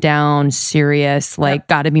head down, serious, like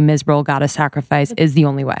gotta be miserable, gotta sacrifice is the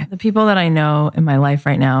only way. The people that I know in my life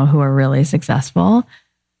right now who are really successful,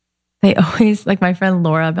 they always, like my friend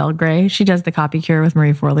Laura Belgray, she does the Copy Cure with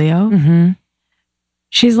Marie Forleo. Mm-hmm.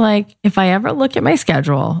 She's like, if I ever look at my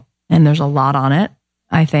schedule and there's a lot on it,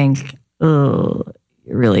 I think, oh,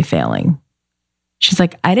 you're really failing. She's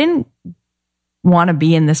like, I didn't want to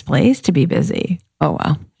be in this place to be busy. Oh,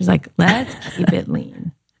 wow. She's like, let's keep it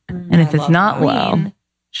lean. And if it's not lean,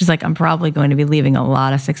 she's like, I'm probably going to be leaving a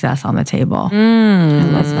lot of success on the table. I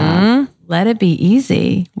love that. Let it be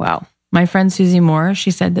easy. Wow. My friend Susie Moore,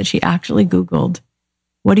 she said that she actually Googled,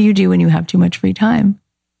 what do you do when you have too much free time?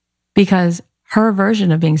 Because her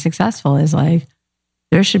version of being successful is like,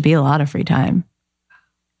 there should be a lot of free time.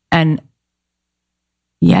 And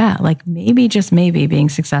yeah, like maybe, just maybe, being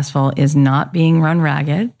successful is not being run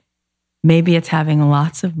ragged. Maybe it's having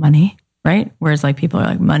lots of money, right? Whereas like people are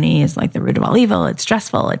like, money is like the root of all evil. It's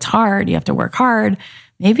stressful. It's hard. You have to work hard.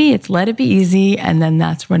 Maybe it's let it be easy. And then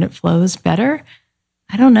that's when it flows better.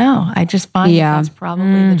 I don't know. I just find that's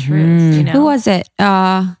probably the truth. Who was it?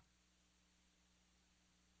 I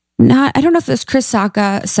don't know if it was Chris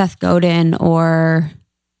Sacca, Seth Godin, or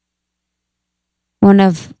one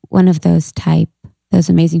of those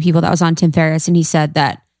amazing people that was on Tim Ferriss. And he said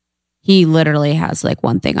that he literally has like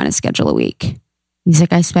one thing on his schedule a week. He's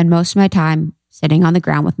like, I spend most of my time sitting on the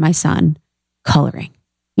ground with my son, coloring,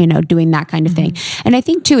 doing that kind of thing. And I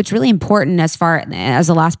think too, it's really important as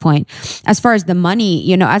a last point, as far as the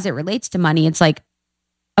money, as it relates to money, it's like,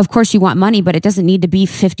 of course you want money, but it doesn't need to be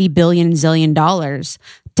 $50 billion zillion dollars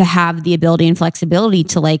to have the ability and flexibility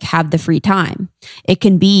to like have the free time. It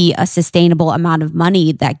can be a sustainable amount of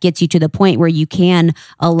money that gets you to the point where you can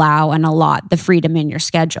allow and allot the freedom in your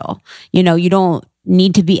schedule. You don't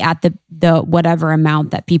need to be at the whatever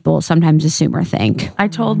amount that people sometimes assume or think. I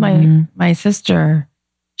told my sister,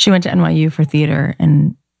 she went to NYU for theater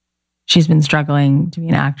and she's been struggling to be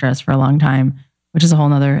an actress for a long time, which is a whole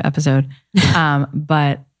nother episode.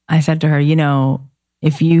 But I said to her,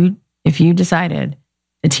 if you decided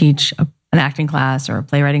to teach an acting class or a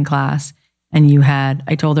playwriting class, and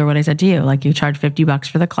I told her what I said to you, like you charge $50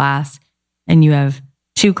 for the class and you have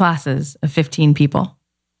 2 classes of 15 people,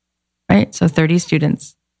 right? So 30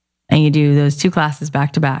 students, and you do those 2 classes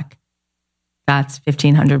back to back. That's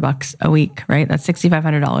 $1,500 a week, right? That's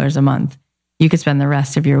 $6,500 a month. You could spend the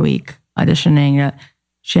rest of your week auditioning.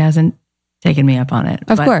 She hasn't taken me up on it.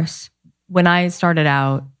 Of course. When I started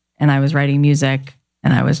out and I was writing music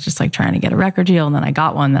and I was just like trying to get a record deal, and then I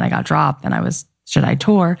got one, then I got dropped, and should I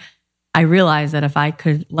tour? I realized that if I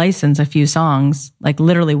could license a few songs, like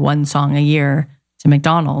literally 1 song a year to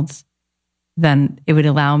McDonald's, then it would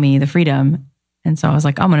allow me the freedom. And so I was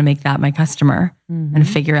like, I'm going to make that my customer and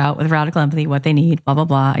figure out with Radical Empathy what they need, blah, blah,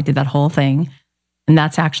 blah. I did that whole thing. And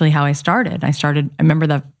that's actually how I started. I remember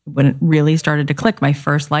that when it really started to click, my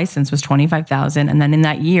first license was $25,000. And then in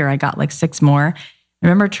that year, I got like 6 more. I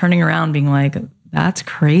remember turning around being like, that's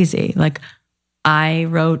crazy. Like I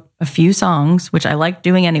wrote a few songs, which I liked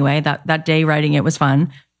doing anyway. That day writing it was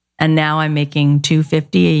fun. And now I'm making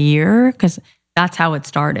 $250 a year because that's how it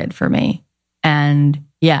started for me. And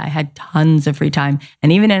yeah, I had tons of free time.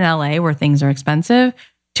 And even in LA where things are expensive,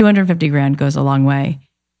 $250,000 goes a long way.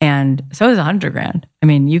 And so is $100,000. I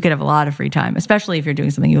mean, you could have a lot of free time, especially if you're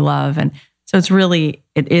doing something you love. And so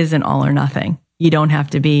it is an all or nothing. You don't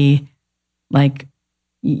have to be like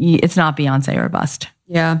it's not Beyonce or bust.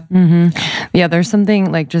 Yeah. Yeah. There's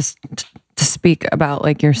something like just to speak about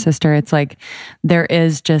like your sister. It's like, there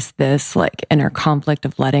is just this like inner conflict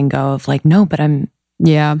of letting go of like, no, but I'm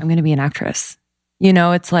going to be an actress. You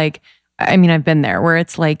know, it's like, I mean, I've been there where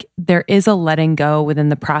it's like, there is a letting go within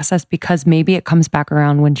the process because maybe it comes back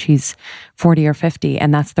around when she's 40 or 50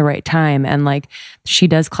 and that's the right time. And like, she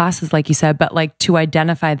does classes, like you said, but like to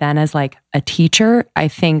identify then as like a teacher, I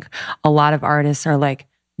think a lot of artists are like,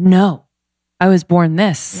 no, I was born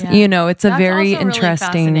this. You know, it's a very also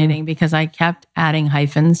interesting, really fascinating because I kept adding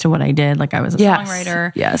hyphens to what I did. Like I was a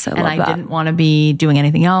songwriter. Yes, I love and that. I didn't want to be doing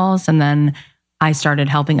anything else. And then I started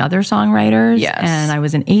helping other songwriters. Yes. And I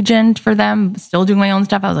was an agent for them, still doing my own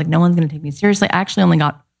stuff. I was like, no one's going to take me seriously. I actually only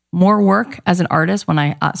got more work as an artist when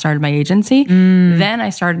I started my agency. Then I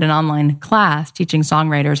started an online class teaching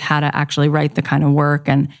songwriters how to actually write the kind of work.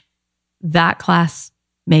 And that class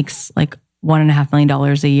makes like $1.5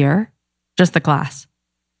 million a year, just the class.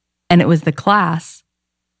 And it was the class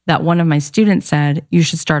that one of my students said, you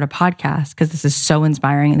should start a podcast because this is so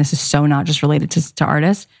inspiring. And this is so not just related to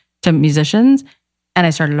artists, to musicians. And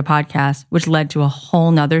I started a podcast, which led to a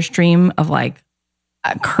whole nother stream of like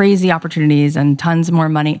crazy opportunities and tons more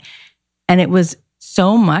money. And it was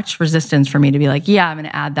so much resistance for me to be like, yeah, I'm going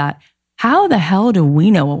to add that. How the hell do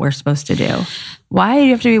we know what we're supposed to do? Why do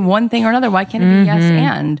you have to be one thing or another? Why can't it be yes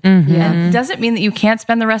and? And it doesn't mean that you can't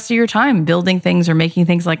spend the rest of your time building things or making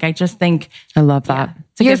things. Like, I just think. I love that.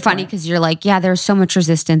 You're funny because you're like, yeah, there's so much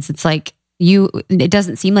resistance. It's like, it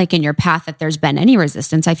doesn't seem like in your path that there's been any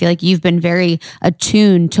resistance. I feel like you've been very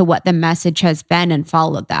attuned to what the message has been and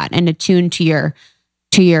followed that, and attuned to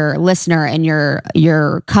your listener and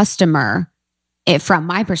your customer. From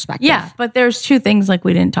my perspective. Yeah, but there's two things like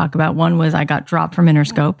we didn't talk about. One was I got dropped from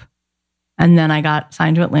Interscope, and then I got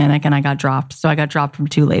signed to Atlantic and I got dropped. So I got dropped from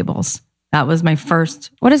 2 labels. That was my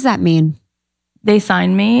first. What does that mean? They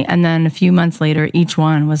signed me, and then a few months later, each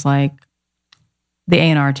one was like, the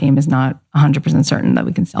A&R team is not 100% certain that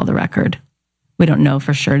we can sell the record. We don't know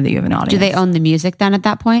for sure that you have an audience. Do they own the music then at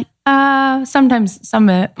that point? Sometimes, some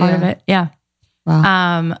of it, part of it, yeah.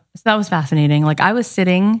 Wow. So that was fascinating. Like I was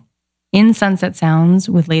sitting in Sunset Sounds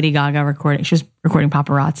with Lady Gaga recording. She was recording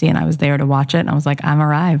Paparazzi, and I was there to watch it. And I was like, I'm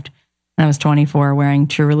arrived. And I was 24, wearing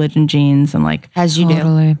True Religion jeans and like, as you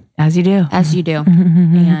totally. do, as you do, as you do.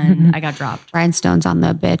 And I got dropped. Rhinestones on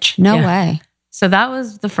the bitch. No way. So that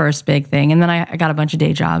was the first big thing. And then I got a bunch of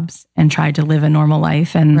day jobs and tried to live a normal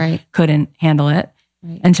life and couldn't handle it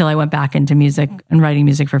until I went back into music and writing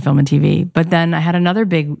music for film and TV. But then I had another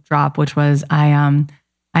big drop, which was I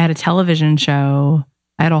had a television show.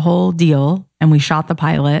 I had a whole deal and we shot the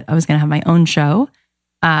pilot. I was going to have my own show,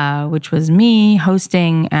 which was me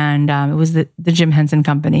hosting. And it was the Jim Henson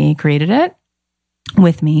Company created it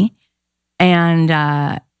with me.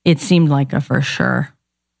 And it seemed like a for sure.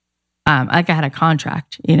 Like I had a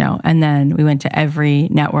contract, you know, and then we went to every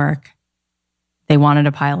network. They wanted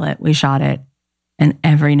a pilot. We shot it. And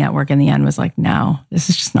every network in the end was like, no, this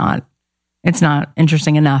is just it's not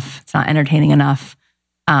interesting enough. It's not entertaining enough.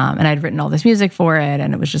 And I'd written all this music for it.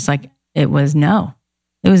 And it was just like, it was no.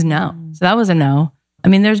 So that was a no. I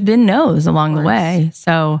mean, there's been no's along the way.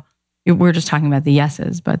 So we're just talking about the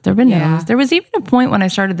yeses, but there've been no's. There was even a point when I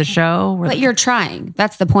started the show where. But you're trying.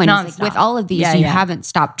 That's the point. Like with all of these, you haven't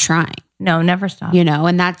stopped trying. No, never stopped. You know,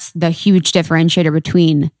 and that's the huge differentiator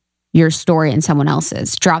between your story and someone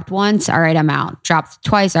else's. Dropped once, all right, I'm out. Dropped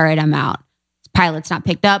twice, all right, I'm out. Pilot's not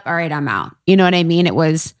picked up, all right, I'm out. You know what I mean? It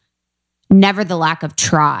was never the lack of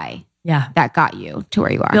try that got you to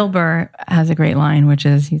where you are. Bill Burr has a great line, which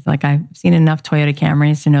is, he's like, I've seen enough Toyota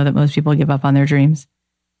Camrys to know that most people give up on their dreams.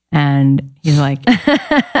 And he's like,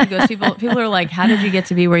 he goes, people are like, how did you get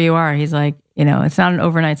to be where you are? He's like, you know, it's not an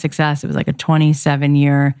overnight success. It was like a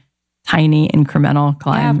 27-year tiny incremental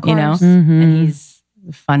climb, you know? And he's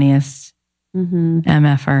the funniest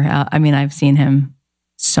MFer. I mean, I've seen him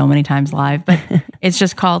so many times live, but it's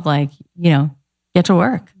just called like, you know, get to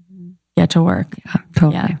work. Yeah, totally.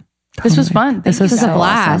 Yeah. This was fun. This was a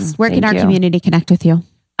blast. Awesome. Where can our community connect with you?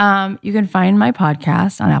 You can find my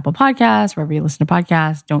podcast on Apple Podcasts, wherever you listen to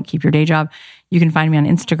podcasts. Don't keep your day job. You can find me on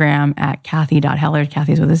Instagram at Kathy.Hellard.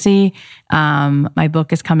 Kathy's with a C. My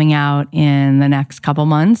book is coming out in the next couple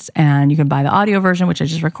months, and you can buy the audio version, which I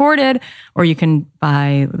just recorded, or you can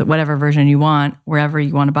buy whatever version you want, wherever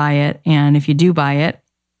you want to buy it. And if you do buy it,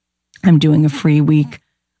 I'm doing a free week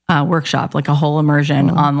workshop, like a whole immersion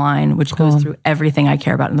online, which goes through everything I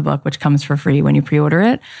care about in the book, which comes for free when you pre-order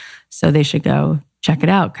it. So they should go check it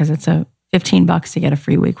out because it's a $15 to get a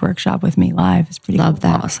free week workshop with me live. It's pretty Love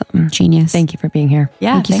cool. that. Awesome. Genius. Thank you for being here.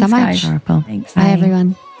 Yeah. Thank you so much. Thanks. Bye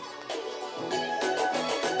everyone.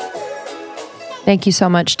 Thank you so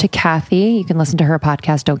much to Kathy. You can listen to her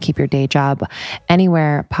podcast, Don't Keep Your Day Job,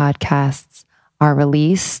 anywhere podcasts are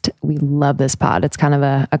released. We love this pod. It's kind of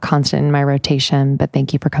a constant in my rotation, but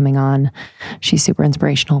thank you for coming on. She's super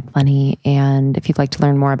inspirational, funny. And if you'd like to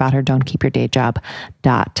learn more about her,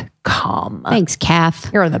 don'tkeepyourdayjob.com. Thanks,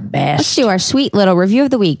 Kath. You're the best. Let's do our sweet little review of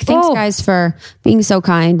the week. Thanks, guys, for being so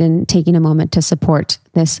kind and taking a moment to support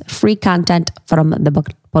this free content from the book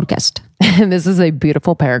podcast. This is a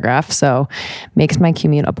beautiful paragraph, so makes my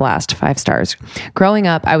commute a blast. 5 stars. Growing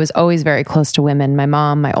up, I was always very close to women. My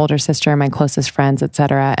mom, my older sister, my closest friends,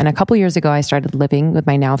 etc. And a couple years ago, I started living with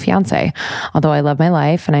my now fiance. Although I love my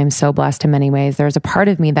life and I'm so blessed in many ways, there's a part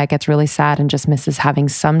of me that gets really sad and just misses having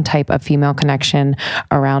some type of female connection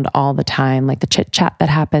around all the time, like the chit chat that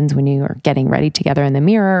happens when you are getting ready together in the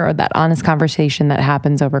mirror, or that honest conversation that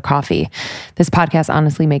happens over coffee. This podcast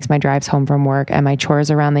honestly makes my drives home from work and my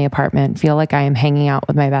chores around the apartment feel like I am hanging out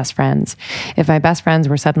with my best friends. If my best friends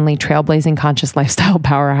were suddenly trailblazing conscious lifestyle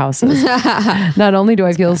powerhouses. Not only do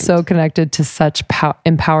I feel so connected to such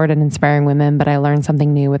empowered and inspiring women, but I learn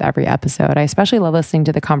something new with every episode. I especially love listening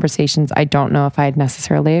to the conversations I don't know if I'd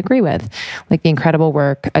necessarily agree with, like the incredible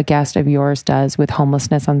work a guest of yours does with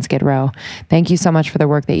homelessness on Skid Row. Thank you so much for the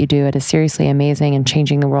work that you do. It is seriously amazing and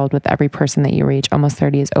changing the world with every person that you reach. Almost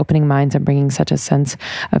 30 is opening minds and bringing such a sense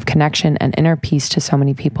of connection and inner peace to so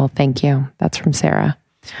many people. Thank you. That's from Sarah.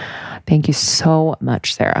 Thank you so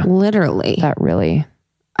much, Sarah. Literally. That really...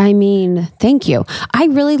 I mean, thank you. I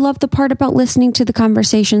really love the part about listening to the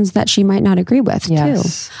conversations that she might not agree with, too.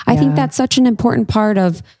 I think that's such an important part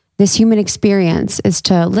of this human experience, is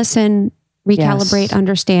to listen, recalibrate,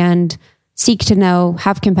 understand, seek to know,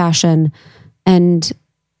 have compassion. And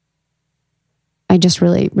I just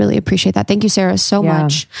really, really appreciate that. Thank you, Sarah, so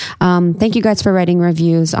much. Thank you guys for writing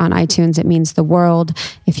reviews on iTunes. It means the world.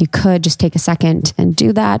 If you could just take a second and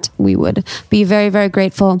do that, we would be very, very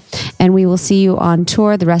grateful. And we will see you on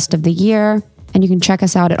tour the rest of the year. And you can check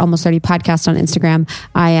us out at Almost 30 Podcast on Instagram.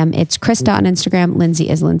 It's Krista on Instagram. Lindsay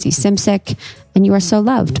is Lindsay Simsick. And you are so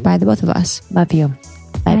loved by the both of us. Love you.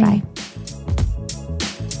 Bye-bye.